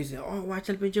el vato dice, oh,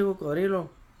 guacha el pinche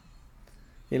cocodrilo.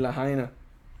 Y la jaina,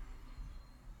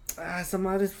 esa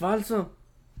madre es falso.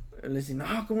 Le dice, no,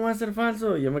 ¿cómo va a ser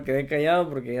falso? Y yo me quedé callado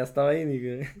porque ya estaba ahí. Y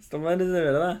dije, esta madre es de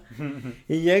verdad.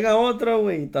 Y llega otro,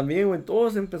 güey. Y también, güey,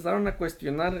 todos empezaron a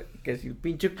cuestionar que si el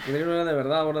pinche cocodrilo era de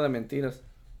verdad o era de mentiras.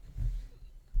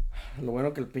 Lo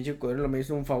bueno que el pinche cocodrilo me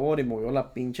hizo un favor y movió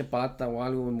la pinche pata o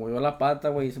algo. Me movió la pata,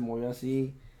 güey, y se movió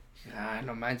así. Dije,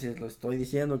 no manches, lo estoy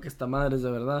diciendo que esta madre es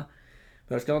de verdad.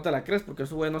 Pero es que no te la crees porque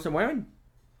esos güeyes no se mueven.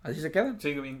 Así se quedan.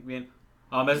 Sí, bien, bien.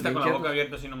 A veces está Bien con la quietos. boca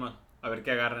abierta así nomás. A ver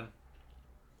qué agarran.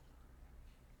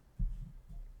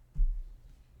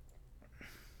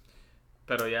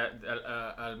 Pero ya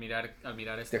al mirar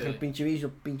Deja el pinche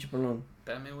bicho, pinche pelón.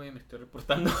 Espérame, güey, me estoy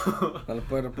reportando. Dale,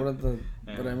 pues, repórtate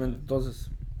brevemente entonces.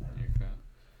 Acá.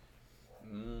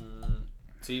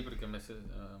 Sí, porque me hace...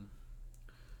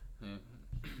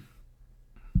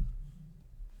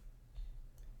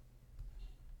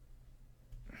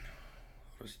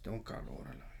 Pero si tengo calor,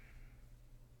 a la...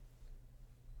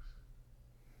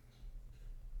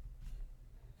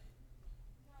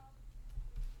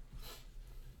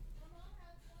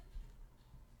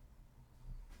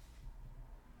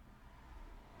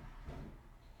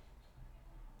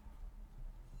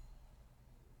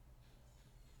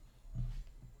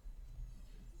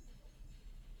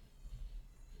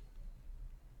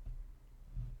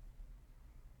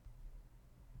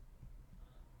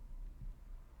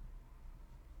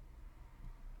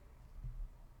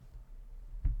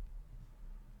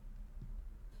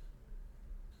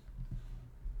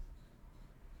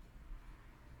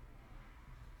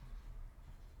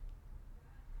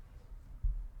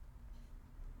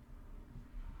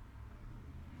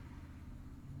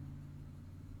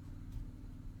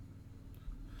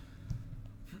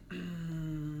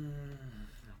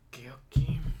 Ok.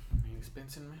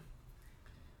 Dispénsenme.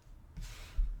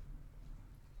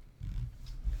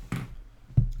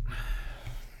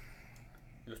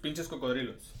 Los pinches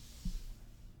cocodrilos.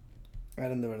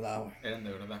 Eran de verdad, güey. Eran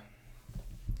de verdad.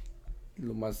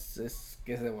 Lo más es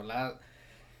que es de volada.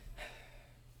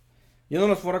 Yo no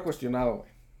los fuera cuestionado,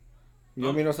 güey. Yo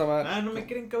 ¿No? miro esa madre. No me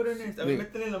quieren cabrones. A Sí. ver,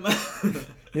 métele la mano.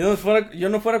 Yo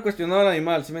no fuera cuestionado al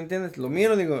animal, ¿sí me entiendes? Lo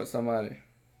miro y digo, esa madre.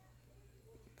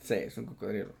 Sí, es un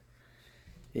cocodrilo.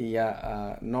 Y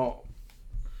ya, no.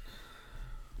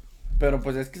 Pero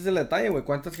pues es que es el detalle, güey.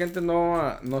 ¿Cuánta gente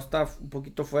no está un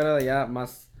poquito fuera de ya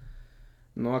más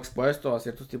no expuesto a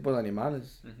ciertos tipos de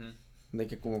animales? De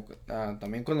que como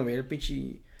también cuando vi el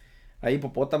pinche hay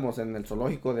hipopótamos en el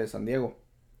zoológico de San Diego.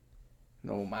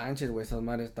 No manches, güey, esas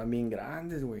madres están bien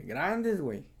grandes, güey. Grandes,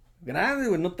 güey. Grandes,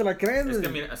 güey, no te la crees, Es que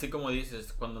güey. mira, así como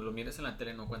dices, cuando lo miras en la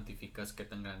tele no cuantificas qué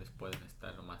tan grandes pueden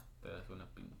estar, nomás te das una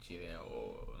pinche idea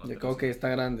o no De te que, das ok, está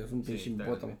grande, es un sí, pinche está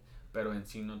hipopótamo. grande, pero en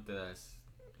sí no te das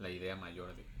la idea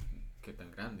mayor de qué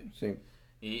tan grande. Sí.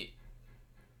 Y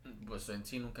pues en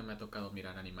sí nunca me ha tocado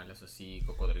mirar animales así,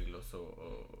 cocodrilos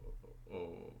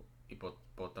o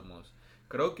hipopótamos.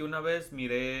 Creo que una vez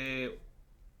miré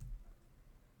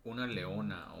una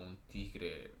leona o un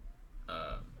tigre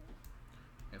ah,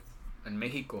 en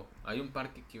México. Hay un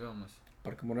parque que íbamos.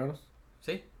 Parque Morelos.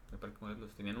 Sí, el Parque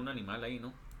Morelos. Tenían un animal ahí,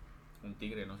 ¿no? Un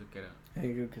tigre, no sé qué era.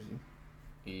 Creo que sí.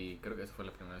 Y creo que esa fue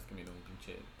la primera vez que miré un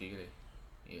pinche tigre.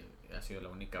 Y ha sido la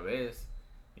única vez.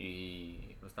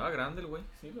 Y pues, estaba grande el güey,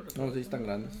 sí, lo recuerdo. No, sí, están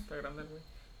grandes. Está grande el güey.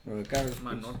 Lo de acá,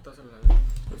 Manotas a la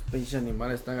los pinches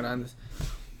animales están grandes.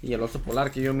 Y el oso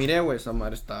polar que yo miré, güey, esa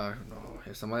madre está... No,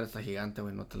 esa madre está gigante,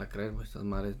 güey, no te la crees, güey. Esas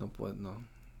madres no pueden, no.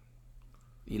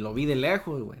 Y lo vi de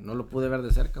lejos, güey, no lo pude ver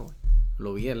de cerca, güey.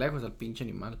 Lo vi de lejos al pinche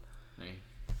animal.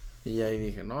 Y ahí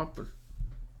dije, no, pues...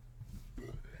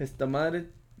 Esta madre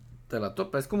te la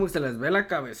topa. Es como que se les ve la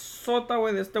cabezota,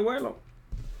 güey, de este vuelo.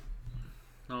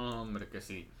 No, hombre, que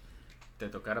si te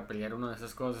tocara pelear una de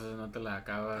esas cosas, no te la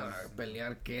acabas.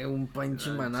 Pelear, ¿qué? Un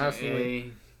pinche manazo,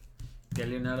 güey. Que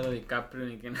Leonardo DiCaprio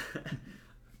ni que nada.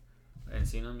 En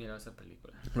sí no he mirado esa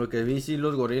película. Lo que vi, sí,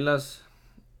 los gorilas...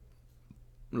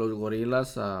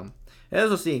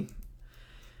 eso sí.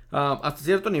 Hasta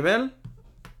cierto nivel...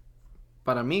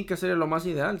 Para mí, ¿qué sería lo más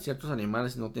ideal? Ciertos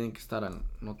animales no tienen que estar en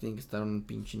un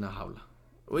pinche una jaula.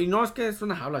 Y no es que es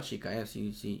una jaula chica,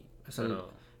 sí.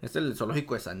 Es el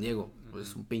zoológico de San Diego. Pues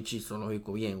es un pinche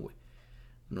zoológico bien, güey.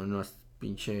 No es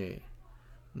pinche...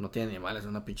 No tiene animales, es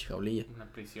una pinche jaulilla.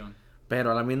 Una prisión.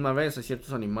 Pero a la misma vez hay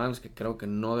ciertos animales que creo que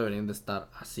no deberían de estar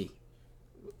así.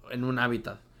 En un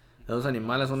hábitat. Esos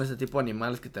animales son ese tipo de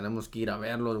animales que tenemos que ir a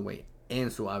verlos, güey. En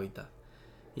su hábitat.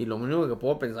 Y lo único que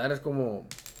puedo pensar es como...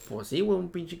 Pues sí, güey,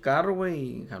 un pinche carro,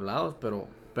 güey, jablados,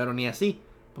 pero ni así,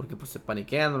 porque pues se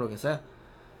paniquean o lo que sea.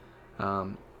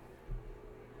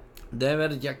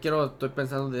 Estoy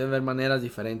pensando, debe haber maneras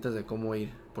diferentes de cómo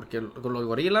ir, porque con los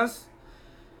gorilas,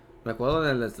 me acuerdo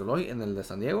en el de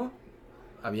San Diego,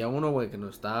 había uno, güey, que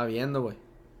nos estaba viendo, güey,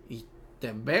 y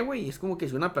te ve, güey, y es como que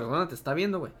si una persona te está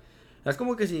viendo, güey. Es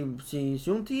como que si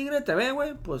un tigre te ve,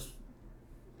 güey, pues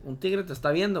un tigre te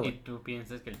está viendo, güey. Y tú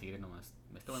piensas que el tigre nomás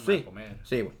me va a comer.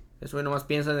 Sí, güey. Eso güey nomás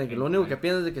piensa de que lo único que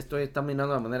piensa es de que está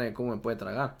mirando la manera de cómo me puede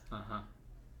tragar. Ajá.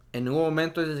 En ningún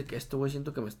momento es de que güey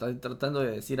siento que me está tratando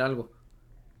de decir algo.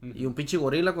 Y un pinche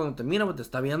gorila cuando te mira, güey, te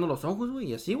está viendo los ojos,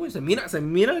 güey, y así, güey, se mira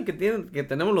el que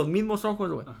tenemos los mismos ojos,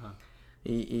 güey. Ajá.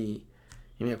 Y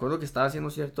me acuerdo que estaba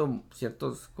haciendo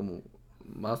ciertos como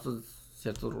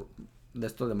ciertos de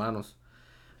estos de manos.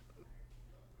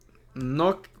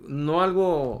 No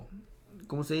algo,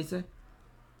 ¿cómo se dice?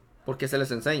 Porque se les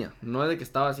enseña. No es de que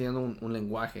estaba haciendo un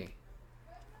lenguaje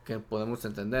que podemos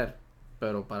entender.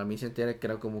 Pero para mí se entiende que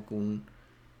era como que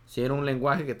si era un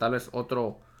lenguaje que tal vez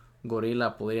otro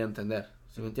gorila podría entender.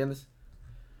 ¿Sí me entiendes?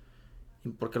 Y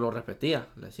porque lo repetía.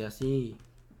 Le decía así.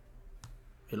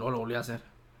 Y luego lo volvía a hacer.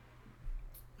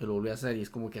 Y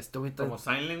es como que güey... ¿Como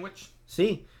sign language?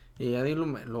 Sí. Y ya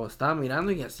lo estaba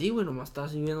mirando y así, güey. Nomás estaba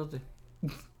así viéndote.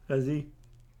 Así.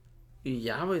 Y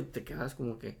ya, güey, te quedas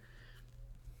como que...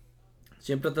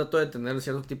 Siempre trato de tener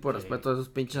cierto tipo de respeto a esos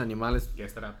pinches animales. ¿Qué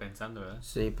estará pensando, verdad?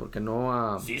 Sí, porque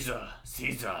no... Cisa.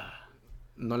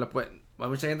 No le puede... Hay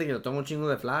mucha gente que le toma un chingo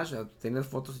de flash. Tienes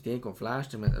fotos y tiene con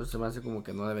flash. Eso se me hace como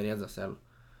que no deberías de hacerlo.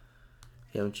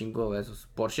 Y hay un chingo de esos.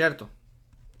 Por cierto,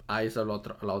 ahí está la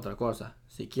otra cosa.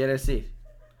 Si quieres ir,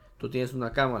 tú tienes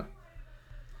una cámara.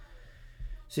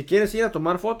 Si quieres ir a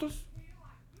tomar fotos,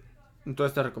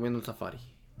 entonces te recomiendo el Safari.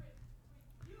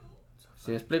 ¿Sí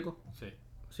me explico? Sí.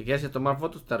 Si quieres ir a tomar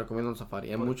fotos, te recomiendo un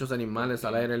Safari. Hay muchos animales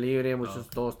al aire libre,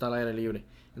 todo está al aire libre.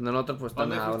 En el otro, pues están...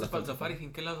 ¿Dónde fuiste para el Safari?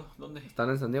 ¿En qué lado? ¿Dónde? Están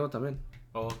en San Diego también.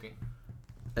 Oh, ok.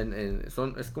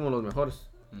 Es como los mejores.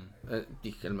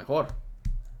 Dije, el mejor.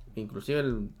 Inclusive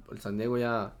el San Diego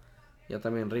ya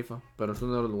también rifa. Pero es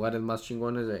uno de los lugares más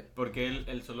chingones de... Porque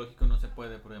el zoológico no se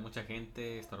puede, porque hay mucha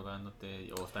gente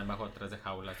estorbándote o están bajo atrás de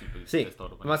jaulas y pues, sí, te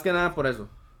estorban. Más que nada por eso.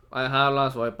 Hay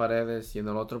jaulas o hay paredes y en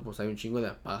el otro pues hay un chingo de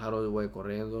pájaros, güey,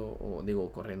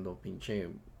 corriendo, pinche...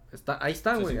 Ahí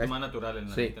está, güey. Es más natural, en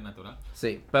la gente natural.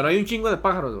 Sí, pero hay un chingo de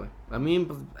pájaros, güey. A mí,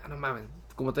 pues, no mames.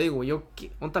 Como te digo, güey,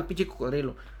 ¿dónde está el pinche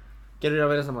cocodrilo? Quiero ir a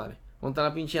ver esa madre. ¿Dónde está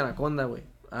la pinche anaconda, güey?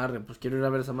 Arre, pues quiero ir a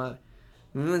ver esa madre.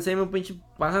 Me enseña un pinche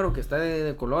pájaro que está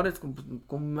de colores,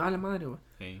 con mala madre, güey.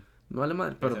 Sí. No vale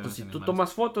madre, pero pues si tú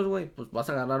tomas fotos, güey, pues vas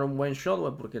a agarrar un buen shot,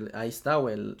 güey, porque ahí está,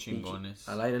 güey, Chingones.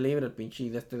 Al aire libre, el pinche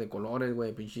de colores,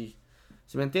 güey, pinche...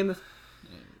 ¿Sí me entiendes?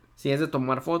 Si es de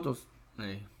tomar fotos.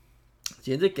 Ey.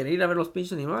 Si es de querer ir a ver los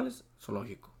pinches animales,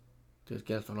 zoológico. Tienes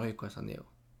que ir al zoológico de San Diego.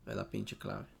 Es la pinche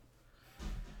clave.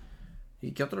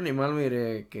 ¿Y qué otro animal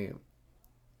mire que...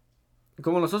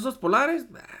 Como los osos polares,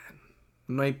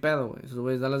 no hay pedo, güey. Esos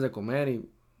güeyes darles de comer y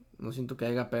no siento que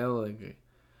haya pedo de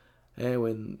que...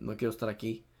 güey, no quiero estar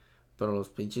aquí. Pero los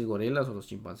pinches gorilas o los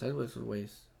chimpancés, güey, esos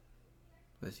güeyes...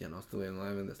 Decían, no, estos güeyes no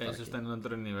deben de estar Eso aquí. está en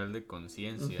otro nivel de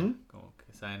conciencia. Como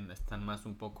que saben, están más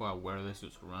un poco aware de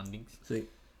sus surroundings. Sí.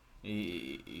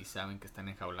 Y saben que están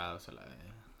enjaulados a la vez.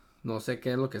 No sé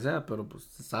qué es lo que sea, pero pues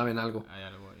saben algo. Hay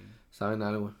algo ahí. Saben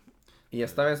algo. Y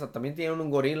esta vez también tienen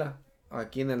un gorila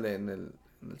aquí en el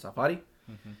safari.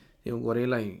 Tiene un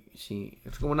gorila y sí,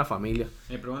 es como una familia.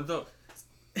 Me pregunto,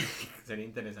 sería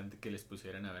interesante que les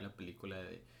pusieran a ver la película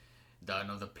de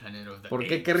Dawn of the Planet of the ¿Por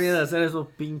qué Apes. querrían hacer eso,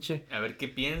 pinche? A ver qué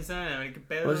piensan, a ver qué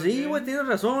pedo. Pues sí, ¿qué? güey, tienes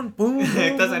razón. ¡Pum!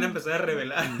 Estas van a empezar a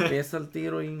revelar. Empieza el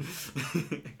tiro y...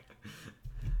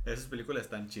 Esas películas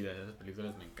están chidas, esas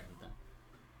películas me encantan.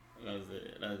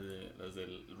 Las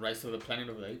del Rise of the Planet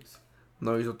of the Apes.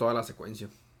 No hizo toda la secuencia.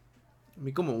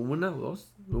 Vi como una o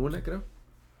dos. Una, creo.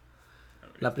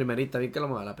 La primerita, vi que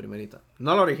la primerita.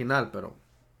 No la original, pero...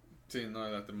 Sí, no,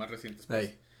 las más recientes. Pues.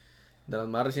 Hey, de las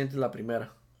más recientes, la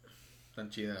primera. Están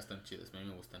chidas. A mí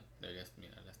me gustan. Deberías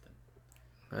mirarlas.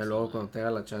 Luego cuando tenga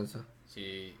la chance.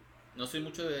 Sí, no soy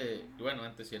mucho de... Bueno,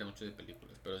 antes sí era mucho de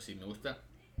películas, pero si me gusta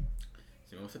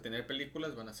tener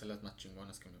películas, van a ser las más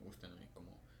chingonas que me gustan a mí.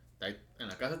 Como en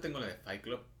la casa tengo la de Fight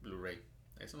Club Blu-ray.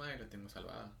 Esa madre la tengo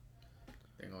salvada.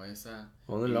 Tengo esa.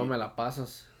 ¿Dónde luego me la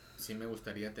pasas? Sí me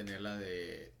gustaría tener la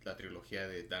de la trilogía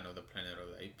de Dawn of the Planet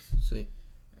of the Apes. Sí.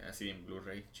 Así en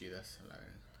Blu-ray, chidas.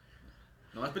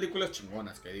 Nomás películas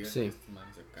chingonas que digas. Sí. Que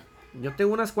manes acá. Yo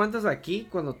tengo unas cuantas aquí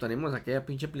cuando tenemos aquella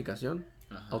pinche aplicación.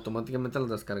 Ajá. Automáticamente las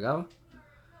descargaba.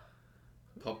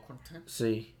 Popcorn Time.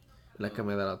 Sí. La que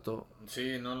me delató.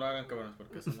 Sí, no lo hagan, cabrones,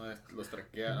 porque eso no los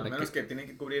traquea. A menos que tienen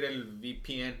que cubrir el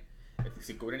VPN.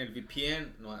 Si cubren el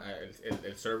VPN, no,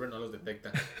 el server no los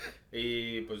detecta.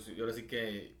 Y pues yo ahora sí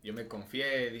que yo me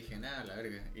confié, dije, nada, la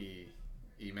verga.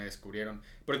 Y me descubrieron.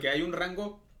 Porque hay un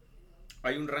rango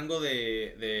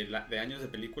de años de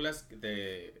películas,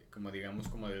 como digamos,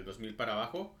 como del 2000 para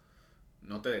abajo,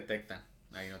 no te detectan.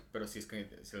 Ahí no, pero si es que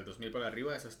si del 2000 para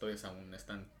arriba, esas todavía aún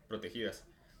están protegidas.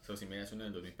 So, si miras uno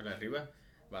del 2000 para arriba,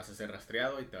 vas a ser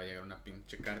rastreado y te va a llegar una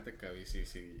pinche carta que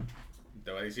si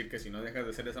te va a decir que si no dejas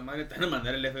de hacer esa madre, te van a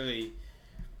mandar el FBI.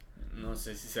 No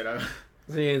sé si será...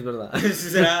 Sí, es verdad.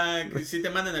 si te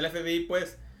mandan el FBI,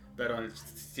 pues, pero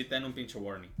si te dan un pinche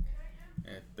warning.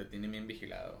 Te tienen bien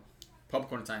vigilado.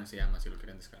 Popcorn Time se llama, si lo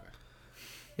quieren descargar.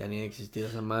 Ya ni existía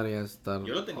esa madre, ya está.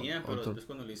 Yo lo tenía, pero después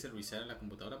cuando le hice reset en la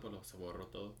computadora, pues se borró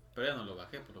todo. Pero ya no lo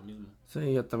bajé por lo mismo.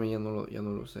 Sí, yo también ya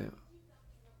no lo sé.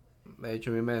 De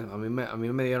hecho, a mí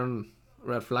me dieron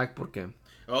red flag porque...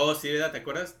 Oh, sí, ¿verdad? ¿Te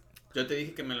acuerdas? Yo te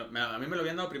dije que a mí me lo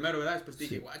habían dado primero, ¿verdad? Después te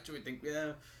dije, Sí. guacho, ten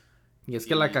cuidado. Y es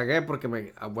que la cagué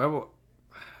porque a huevo...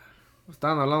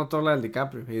 Estaban hablando todo la del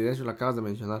DiCaprio y de hecho la acabas de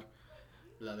mencionar.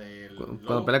 La del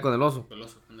Cuando pelea con el oso. El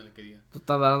oso, ándale, que diga. Tú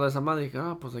estás hablando de esa madre y dije,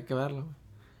 pues hay que verla.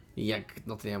 Y ya que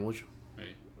no tenía mucho.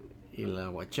 Sí. Y la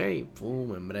guaché y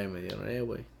pum, en breve me dieron,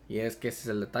 güey. Y es que ese es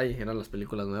el detalle, eran las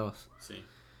películas nuevas. Sí.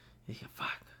 Y dije, fuck.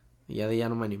 Y ya de ya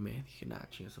no me animé. Dije, nah,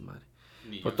 chinga su madre.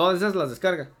 Ni Pero yo. todas esas las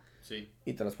descarga. Sí.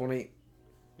 Y te las pone ahí.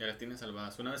 Ya las tienes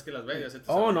salvadas. Una vez que las ves, ya se te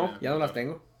Oh, salvan no, en la ya no las computadora.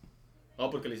 tengo. Oh,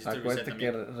 porque le hiciste reset Acuérdate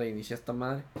que también. reinicié esta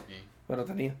madre. Sí, Pero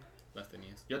tenía. las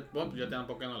tenías. Yo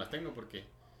tampoco no las tengo porque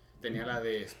tenía la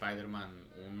de Spider-Man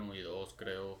 1 y 2,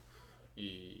 creo.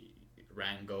 Y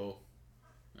Rango.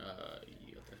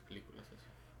 Y otras películas así.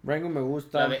 Rango me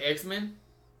gusta. La de X-Men,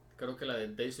 creo que la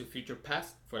de Days of Future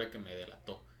Past fue la que me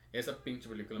delató. Esa pinche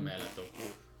película me delató.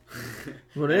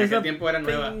 Por en esa aquel tiempo era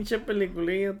nueva. pinche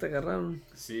peliculilla te agarraron.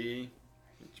 Sí,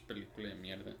 pinche película de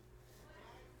mierda.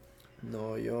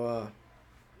 No, yo...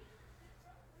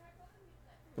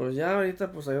 Pues ya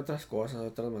ahorita pues hay otras cosas,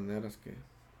 otras maneras que...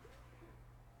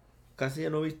 Casi ya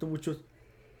no he visto muchas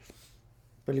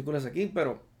películas aquí,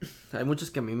 pero hay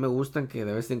muchas que a mí me gustan que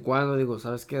de vez en cuando digo,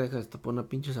 ¿sabes qué? Deja de tapar una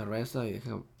pinche cerveza y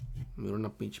deja mirar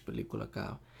una pinche película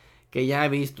acá. Que ya he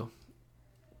visto.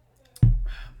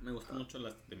 Me gustan mucho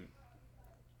las de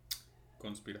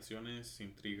conspiraciones,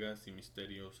 intrigas y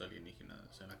misterios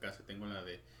alienígenas. En la casa tengo la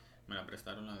de... Me la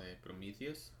prestaron la de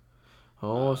Prometheus.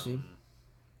 Oh, sí.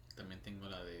 También tengo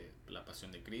la de La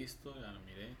Pasión de Cristo, ya la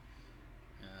miré.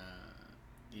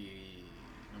 Y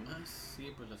nomás,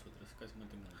 sí, pues las otras casi no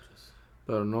tengo muchas.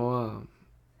 Pero no...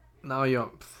 No,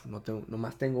 yo no tengo...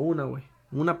 Nomás tengo una, güey.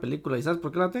 Una película. ¿Y sabes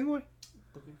por qué la tengo, güey?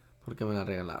 ¿Por qué? Porque me la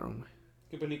regalaron, güey.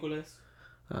 ¿Qué película es?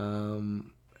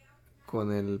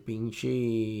 con el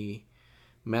pinche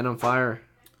Man on Fire.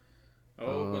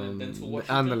 Con el Denzel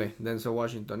Washington. Ándale, Denzel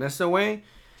Washington. Ese güey,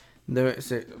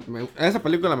 esa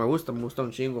película me gusta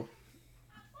un chingo.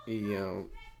 Y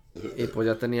pues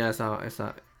ya tenía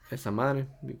esa madre.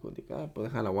 Digo, pues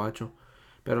déjala guacho.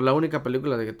 Pero la única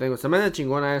película de que tengo, se me hace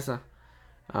chingona esa.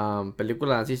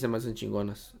 Películas así se me hacen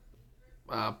chingonas.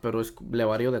 Pero le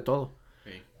varío de todo.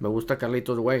 Sí. Me gusta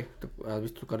Carlitos Way. ¿Has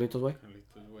visto Carlitos Way?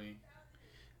 Carlitos Way.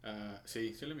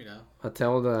 Sí lo he mirado. A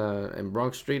Tale en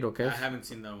Bronx Street, ¿o qué I es? haven't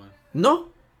seen that one.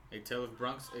 No, A Tale of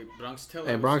Bronx. A Bronx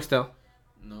Tale. en Bronx Tale.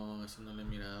 No, eso no lo he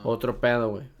mirado. Otro pedo,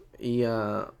 güey. Y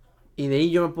de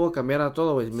ahí yo me puedo cambiar a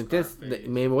todo, güey. ¿Me entiendes?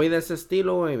 Me voy de ese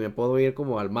estilo, güey. Me puedo ir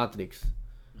como al Matrix.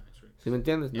 ¿Sí me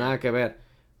entiendes? Yeah. Nada que ver.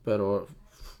 Pero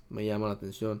me llama la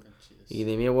atención. Tan chidas. Y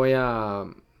de mí voy a...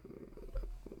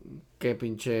 ¿Qué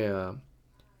pinche?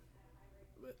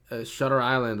 Shutter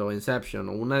Island o Inception.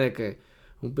 O una de que...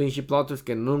 Un pinche plot twist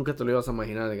que nunca te lo ibas a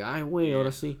imaginar. De que, ay, güey,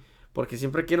 ahora sí. Porque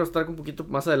siempre quiero estar un poquito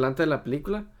más adelante de la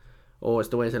película.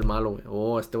 Este güey es el malo,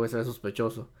 güey. Este güey se ve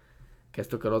sospechoso. Que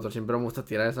esto que el otro. Siempre me gusta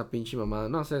tirar esa pinche mamada.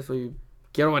 No sé,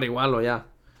 quiero averiguarlo ya.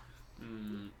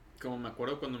 Como me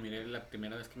acuerdo cuando miré la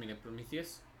primera vez que miré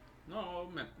Prometheus. No,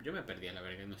 yo me perdí a la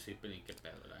verga. No sé ni qué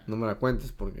pedo. No me la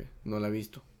cuentes porque no la he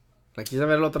visto. La quise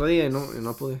ver el otro día y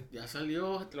no pude. Ya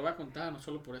salió, te lo voy a contar, no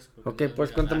solo por eso. Ok, no,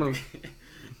 pues cuéntamelo.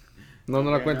 No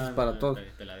la cuentes para todo.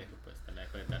 Te la dejo, pues, te la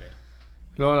dejo de tarea.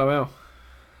 Luego la veo.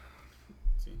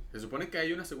 Sí. Se supone que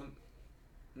hay una segunda.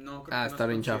 No, creo que Está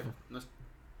bien chafa. No es,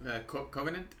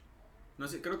 Covenant. No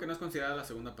sé, creo que no es considerada la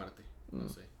segunda parte. No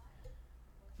sé.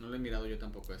 No la he mirado yo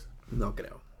tampoco esa. No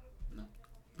creo. No.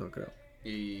 No creo.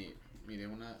 Y miré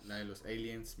la de los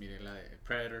aliens, miré la de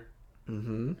Predator.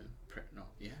 Uh-huh.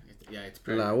 It's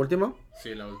Predator. ¿La última?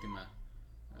 Sí, la última.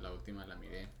 La última la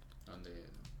miré. Donde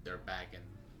they're back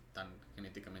and están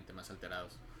genéticamente más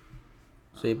alterados.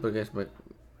 Sí, porque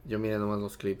yo miré nomás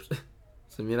los clips.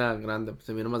 Se mira grande,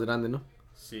 se mira más grande, ¿no?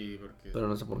 Sí, porque... Pero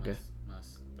no sé por qué.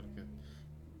 Porque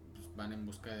pues, van en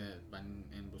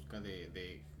busca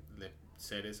de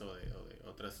seres o de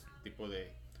otros tipos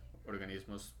de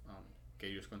organismos que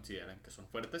ellos consideran que son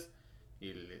fuertes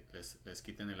y les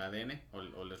quiten el ADN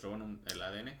o les roban el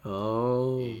ADN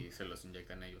y se los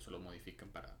inyectan ellos o lo modifican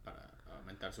para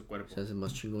aumentar su cuerpo. Se hacen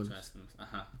más chingones.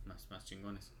 Más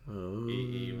chingones.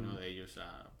 Y uno de ellos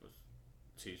pues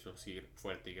se hizo así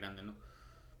fuerte y grande, ¿no?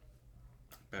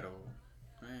 Pero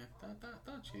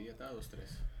está chidilla, está 2-3.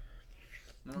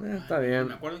 No, está bien.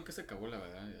 Me acuerdo en qué se acabó, la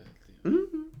verdad.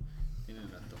 Tiene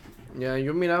rato. Ya,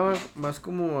 yo miraba más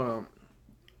como...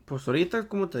 pues ahorita,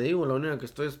 como te digo, la única que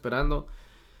estoy esperando...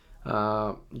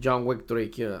 John Wick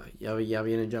 3. Que ya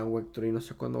viene John Wick 3. No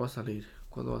sé cuándo va a salir.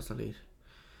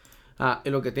 Y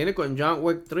lo que tiene con John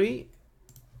Wick 3...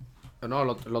 No,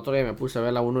 el otro día me puse a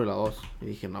ver la 1 y la 2. Y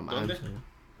dije, no manches.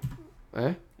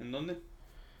 ¿Dónde? ¿En dónde?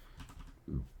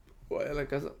 Voy a la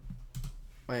casa.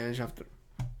 Vaya en Shafter.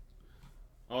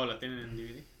 ¿La tienen en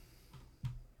DVD?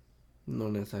 No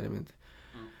necesariamente.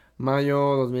 Mayo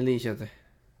 2017.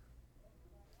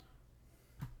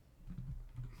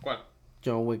 ¿Cuál?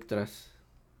 John Wick 3.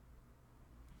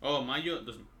 Mayo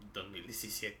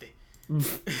 2017.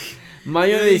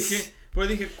 Mayo dije, pues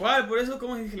dije, ¿cuál? Por eso,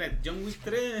 ¿cómo dije la John Wick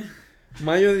 3?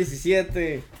 Mayo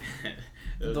 17.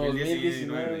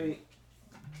 2019.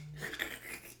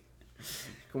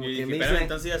 Como y que dije, me pero dice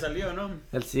entonces ya salió, ¿no?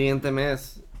 el siguiente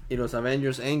mes. Y los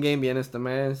Avengers Endgame viene este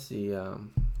mes. Y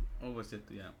Pues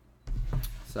cierto, ya.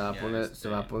 se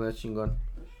va a poner chingón.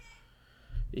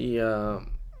 Y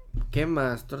 ¿qué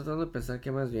más? Estoy tratando de pensar qué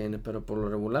más viene. Pero por lo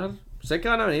regular, sé que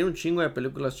van a venir un chingo de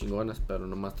películas chingonas. Pero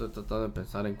nomás estoy tratando de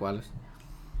pensar en cuáles.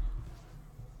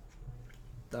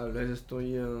 Tal vez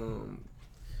estoy...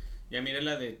 Ya miré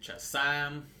la de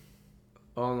Shazam.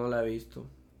 no la he visto.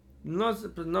 No sé,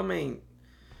 pues no me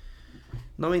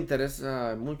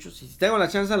interesa mucho. Si tengo la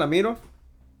chance la miro.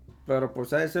 Pero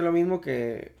pues ha de ser lo mismo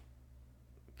que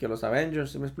los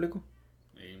Avengers, ¿sí me explico?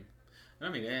 Sí. No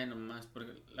la miré nomás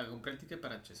porque la compré el ticket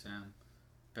para Shazam.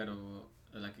 Pero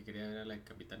la que quería era la de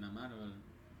Capitana Marvel.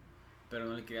 Pero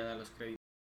no le quería dar los créditos.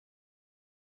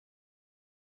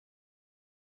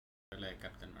 La de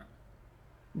Captain Marvel.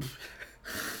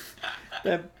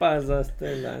 Te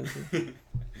pasaste el lance.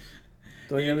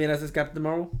 ¿Tú ya miraste Captain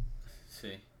Marvel?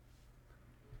 Sí.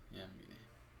 Ya miré.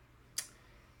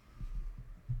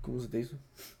 ¿Cómo se te hizo?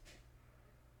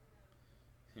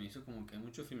 Se me hizo como que hay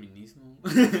mucho feminismo.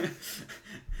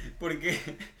 Porque...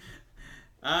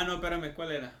 no, espérame,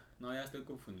 ¿cuál era? No, ya estoy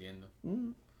confundiendo.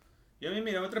 Yo me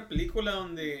miré otra película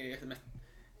donde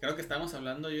Creo que estamos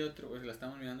hablando la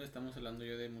estamos mirando, estamos hablando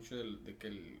yo de mucho de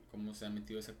que cómo se ha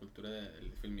metido esa cultura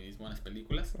del feminismo en las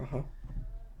películas. Ajá.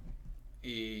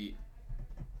 Y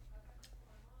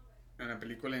en la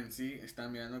película en sí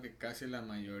están mirando que casi la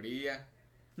mayoría,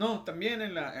 no, también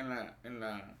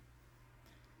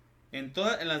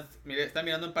mire, está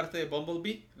mirando en parte de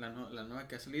Bumblebee, la nueva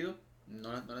que ha salido,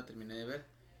 no la terminé de ver,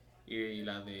 y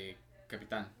la de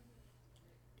Capitán.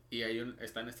 Y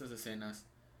están estas escenas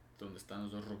donde están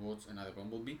los dos robots en la de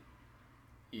Bumblebee,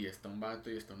 y está un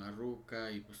vato y está una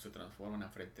ruca, y pues se transforman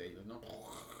frente de ellos, ¿no?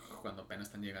 Cuando apenas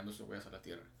están llegando sus huellas a la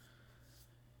Tierra.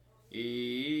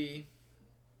 Y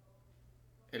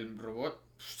el robot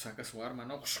saca su arma,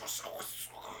 ¿no?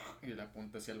 Y la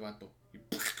apunta hacia el vato. Y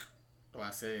lo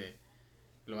hace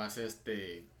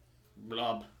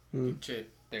blob, pinche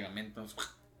pegamento.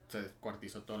 Se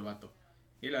descuartizó todo el vato.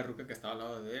 Y la ruca que estaba al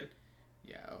lado de él,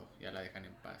 ya la dejan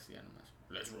en paz. Ya nomás,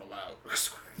 les robado.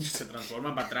 Se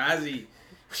transforman para atrás y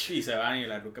se van. Y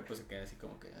la ruca pues se queda así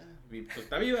como que, pues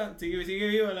está viva, sigue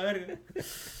viva la verga.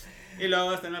 Y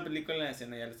luego está en la película, en la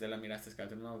escena, ya la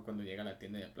miraste, ¿no? Cuando llega a la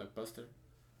tienda de Blockbuster.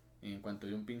 Y en cuanto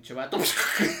ve un pinche vato,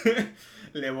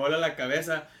 le vola la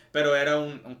cabeza. Pero era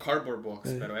un cardboard box,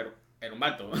 pero era un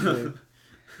vato.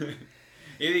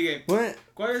 Y dije,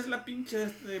 ¿cuál es la pinche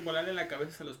de volarle la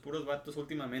cabeza a los puros vatos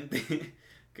últimamente?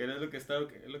 Que es lo que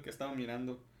he estado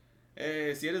mirando.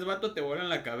 Si eres vato, te vuelan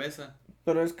la cabeza.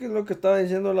 Pero es que lo que estaba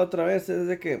diciendo la otra vez es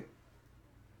de que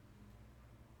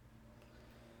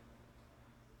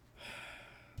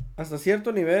hasta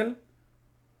cierto nivel,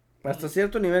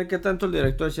 ¿qué tanto el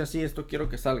director decía, sí, esto quiero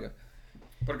que salga?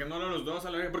 Porque no los dos a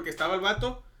la vez, porque estaba el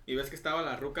vato y ves que estaba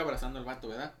la ruca abrazando al vato,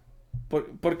 ¿verdad?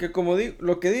 Porque como digo,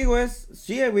 lo que digo es,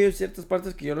 sí hay ciertas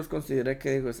partes que yo los consideré que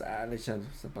digo, le echan,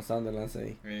 se pasaron de lanza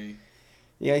ahí. Hey.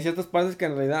 Y hay ciertas partes que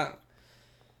en realidad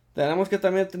tenemos que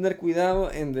también tener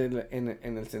cuidado en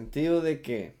el sentido de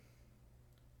que,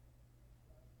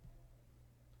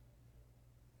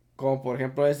 como por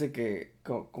ejemplo que,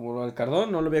 como lo del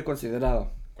cardón, no lo había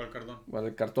considerado. ¿Cuál cardón? Bueno,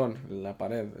 el cartón, la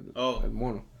pared, el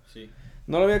mono. Sí.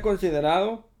 No lo había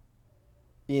considerado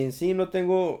y en sí no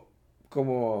tengo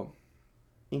como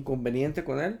inconveniente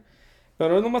con él.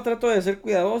 Pero yo nomás trato de ser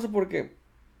cuidadoso porque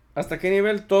hasta qué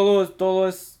nivel todo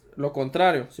es lo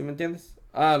contrario, ¿sí me entiendes?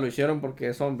 Lo hicieron porque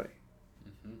es hombre.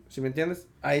 ¿Sí me entiendes?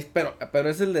 Ahí, pero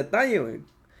es el detalle, güey.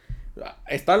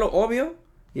 Está lo obvio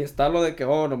y está lo de que,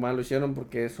 nomás lo hicieron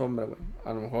porque es hombre, güey.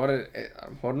 A lo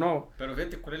mejor no. Pero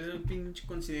fíjate, ¿cuál es la pinche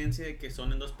coincidencia de que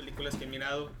son en dos películas que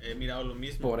he mirado lo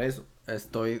mismo? Por eso,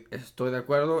 estoy de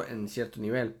acuerdo en cierto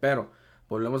nivel, pero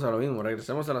volvemos a lo mismo.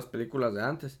 Regresemos a las películas de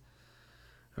antes.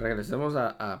 Regresemos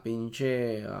a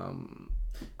pinche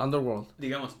Underworld.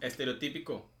 Digamos,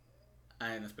 estereotípico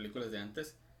en las películas de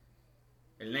antes.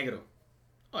 El negro.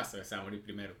 Hasta se va a morir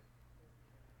primero.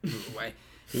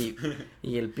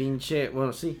 Y el pinche,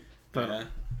 bueno, sí. Pero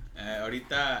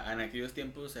ahorita, en aquellos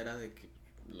tiempos, era de que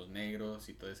los negros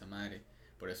y toda esa madre.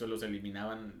 Por eso los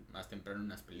eliminaban más temprano en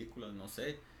las películas, no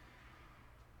sé.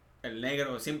 El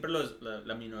negro, siempre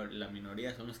la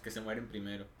minoría son los que se mueren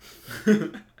primero.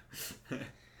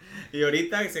 Y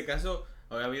ahorita, en ese caso,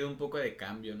 ha habido un poco de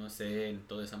cambio, no sé, en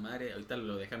toda esa madre. Ahorita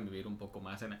lo dejan vivir un poco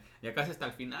más. Ya casi hasta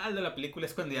el final de la película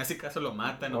es cuando ya si caso lo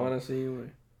matan. Ahora sí,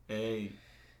 güey. Ey.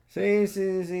 Sí.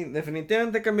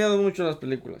 Definitivamente ha cambiado mucho las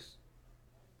películas.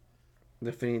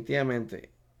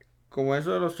 Definitivamente. Como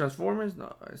eso de los Transformers,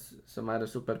 no, esa madre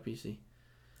es super PC.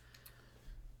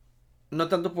 No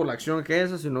tanto por la acción que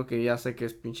esa, sino que ya sé que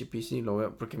es pinche PC, lo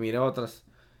veo, porque miré otras.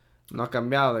 No ha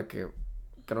cambiado de que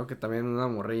creo que también era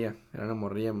una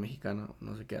morrilla mexicana,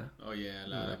 no sé qué era. Oye,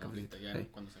 la cabrita, ya sí.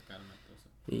 Cuando sacaron la cosa.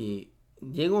 Y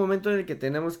llega un momento en el que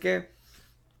tenemos que,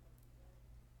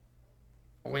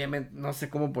 obviamente, no sé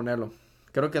cómo ponerlo.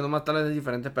 Creo que nomás tal vez de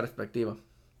diferente perspectiva.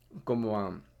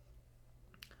 Como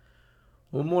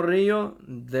un morrillo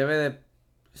debe de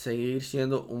seguir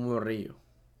siendo un morrillo.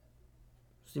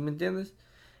 ¿Sí me entiendes?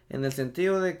 En el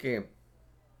sentido de que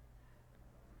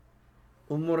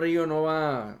un morrillo no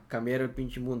va a cambiar el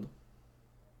pinche mundo.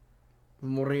 Un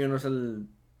morrillo no es el...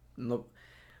 No.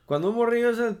 Cuando un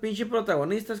morrillo es el pinche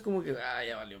protagonista es como que...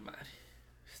 ya valió madre.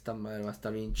 Esta madre va a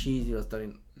estar bien cheesy, va a estar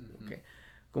bien... Okay.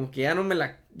 Como que ya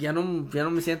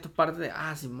no me siento parte de...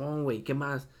 Simón, güey, ¿qué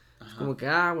más? Es como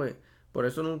que, güey. Por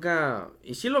eso nunca...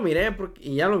 Y sí lo miré,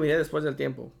 y ya lo miré después del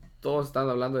tiempo. Todos están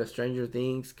hablando de Stranger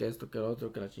Things, que esto, que lo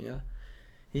otro, que la chingada.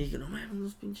 Y dije, no mames,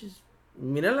 unos pinches...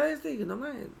 Miré la y dije, no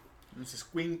mames. Los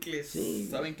squinkles, sí.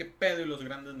 Saben qué pedo y los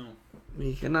grandes no. Y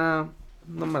dije, no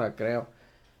me la creo.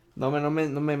 No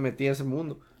me metí a ese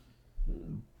mundo.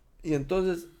 Y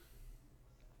entonces,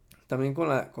 también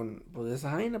con pues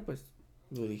esa vaina, pues,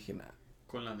 Yo dije, nada.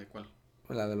 ¿Con la de cuál?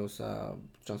 La de los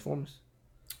Transformers.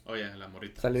 Oye, la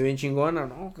morrita. Salió bien chingona,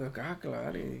 no, que acá,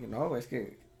 claro. Y dije, no, es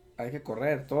que hay que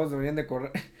correr, todos deberían de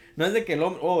correr. No es de que el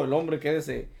hombre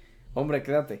quédese, hombre,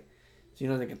 quédate.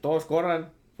 Sino de que todos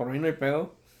corran, por mí no hay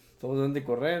pedo. Todos deben de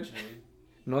correr. Sí.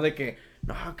 No de que,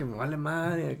 no, que me vale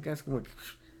madre, acá es como que...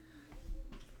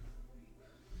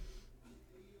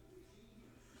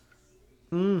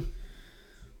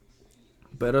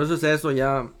 Pero eso es eso,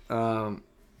 ya.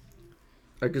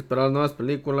 Hay que esperar las nuevas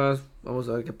películas. Vamos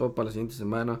a ver qué pasa para la siguiente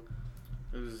semana.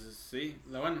 Pues sí,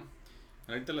 bueno.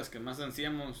 Ahorita las que más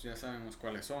ansiamos ya sabemos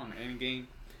cuáles son. Endgame.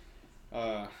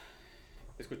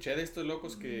 Escuché de estos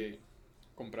locos que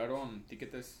compraron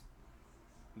tickets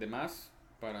de más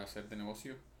para hacer de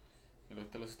negocio. Y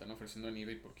ahorita los están ofreciendo en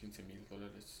eBay por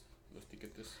 $15,000 los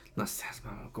tickets. No seas,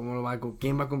 mamá,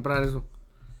 ¿quién va a comprar eso?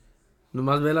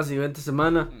 Nomás ve la siguiente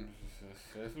semana.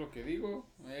 Es lo que digo.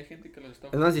 Hay gente que los está...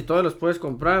 Es más, si todos los puedes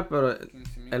comprar, pero...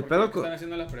 El pedo... ¿Están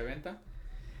haciendo la preventa?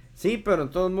 Sí, pero en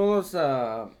todos modos...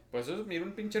 Pues eso, mira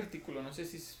un pinche artículo. No sé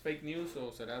si es fake news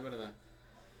o será verdad.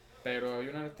 Pero hay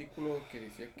un artículo que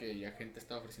decía que ya gente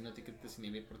estaba ofreciendo tickets sin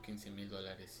eBay por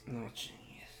 $15,000. No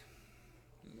chingues.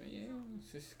 No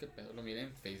sé si es que pedo. Lo miré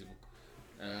en Facebook.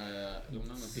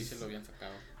 Algunas noticias lo habían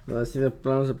sacado. No, así de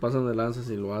plano se pasan de lanzas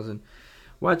y lo hacen.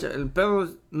 Guacha, el pedo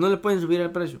es, no le pueden subir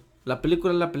el precio. La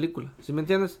película es la película, ¿sí me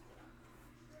entiendes?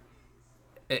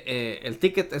 El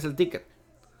ticket es el ticket.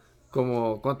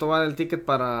 Como, ¿cuánto vale el ticket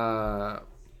para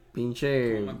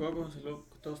pinche... No me acuerdo cuando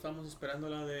todos estábamos esperando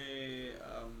la de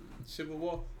Civil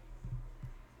War.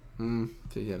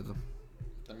 Sí, cierto.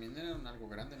 También era algo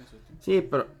grande en esos tiempos. Sí,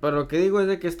 pero lo que digo es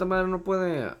de que esta madre no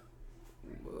puede...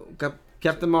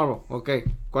 Captain Marvel, ok.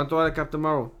 ¿Cuánto vale Captain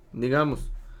Marvel?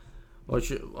 Digamos.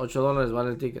 $8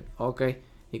 vale el ticket. Ok.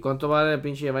 ¿Y cuánto vale el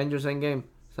pinche Avengers Endgame?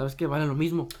 ¿Sabes qué? Vale lo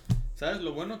mismo. ¿Sabes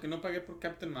lo bueno? Que no pagué por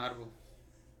Captain Marvel.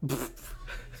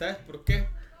 ¿Sabes por qué?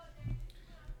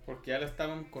 Porque ya la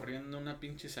estaban corriendo una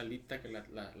pinche salita que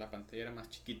la pantalla era más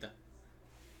chiquita.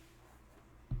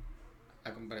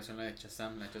 A comparación a la de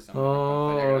Shazam.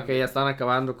 Oh, ok, ya están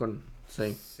acabando con...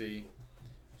 Sí. Sí.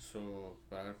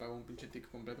 Para haber pagado un pinche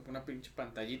ticket completo por una pinche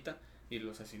pantallita y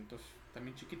los asientos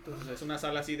también chiquitos. O sea, es una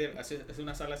sala así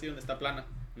donde está plana.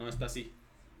 No está así.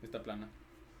 Está plana.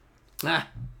 ¿A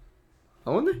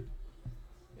dónde?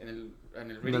 En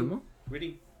el Reading.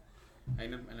 Reading. Ahí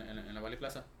en la Valley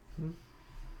Plaza.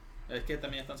 Es que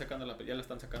también ya la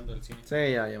están sacando del cine.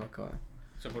 Sí, ya va a acabar.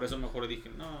 O sea, por eso mejor dije,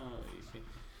 no.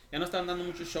 Ya no estaban dando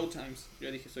muchos showtimes.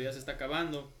 Yo dije, eso ya se está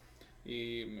acabando.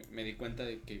 Y me di cuenta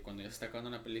de que cuando ya se está acabando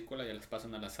una película, ya las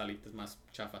pasan a las salitas más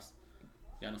chafas.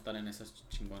 Ya no están en esas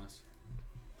chingonas.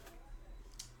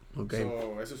 Ok.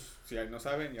 Eso, si no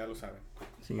saben, ya lo saben.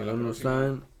 Si no lo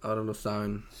saben, ahora lo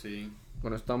saben. Sí.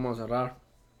 Bueno, estamos a cerrar.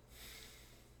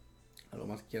 ¿Algo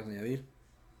más que quieras añadir?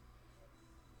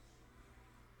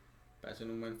 Pasen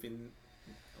un buen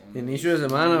inicio de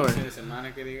semana, güey. Inicio de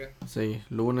semana, que diga. Sí,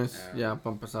 lunes, ya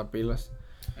para empezar pilas.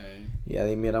 Y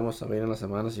ahí miramos a ver en la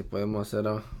semana si podemos hacer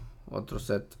otro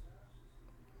set.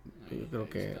 Yo creo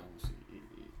que...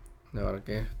 De verdad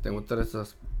que tengo tres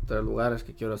lugares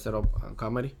que quiero hacer a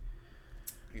comedy.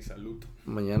 Y salud.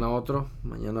 Mañana va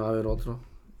a haber otro.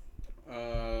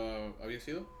 ¿Había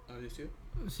sido?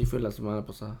 Sí, fue la semana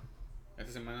pasada.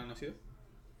 ¿Esta semana no ha sido?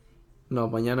 No,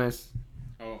 mañana es.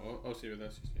 Sí,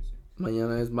 ¿verdad? Sí.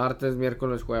 Mañana es martes,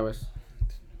 miércoles, jueves.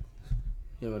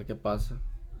 Y a ver qué pasa.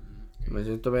 Okay. Me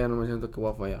siento bien, no me siento que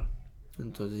voy a fallar.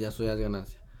 Entonces ya eso ya es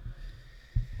ganancia.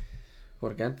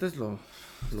 Porque antes lo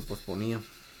posponía.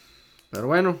 Pero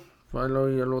bueno, ya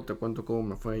luego te cuento cómo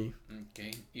me fue ahí. Ok,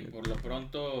 y por lo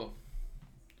pronto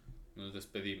nos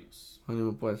despedimos.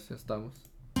 Ánimo pues, ya estamos.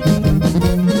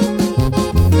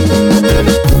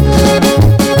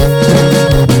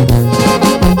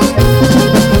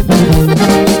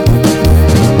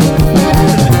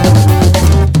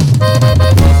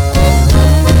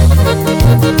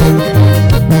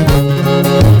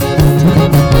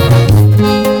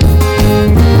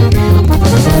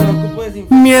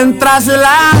 Mientras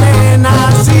la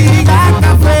arena siga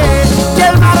café y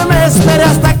el mar me espere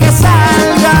hasta que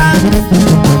salga,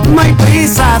 no hay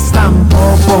prisas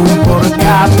tampoco por qué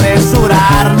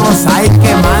apresurarnos, hay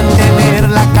que mantener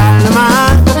la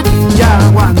calma y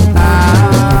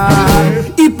aguantar.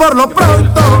 Y por lo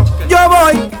pronto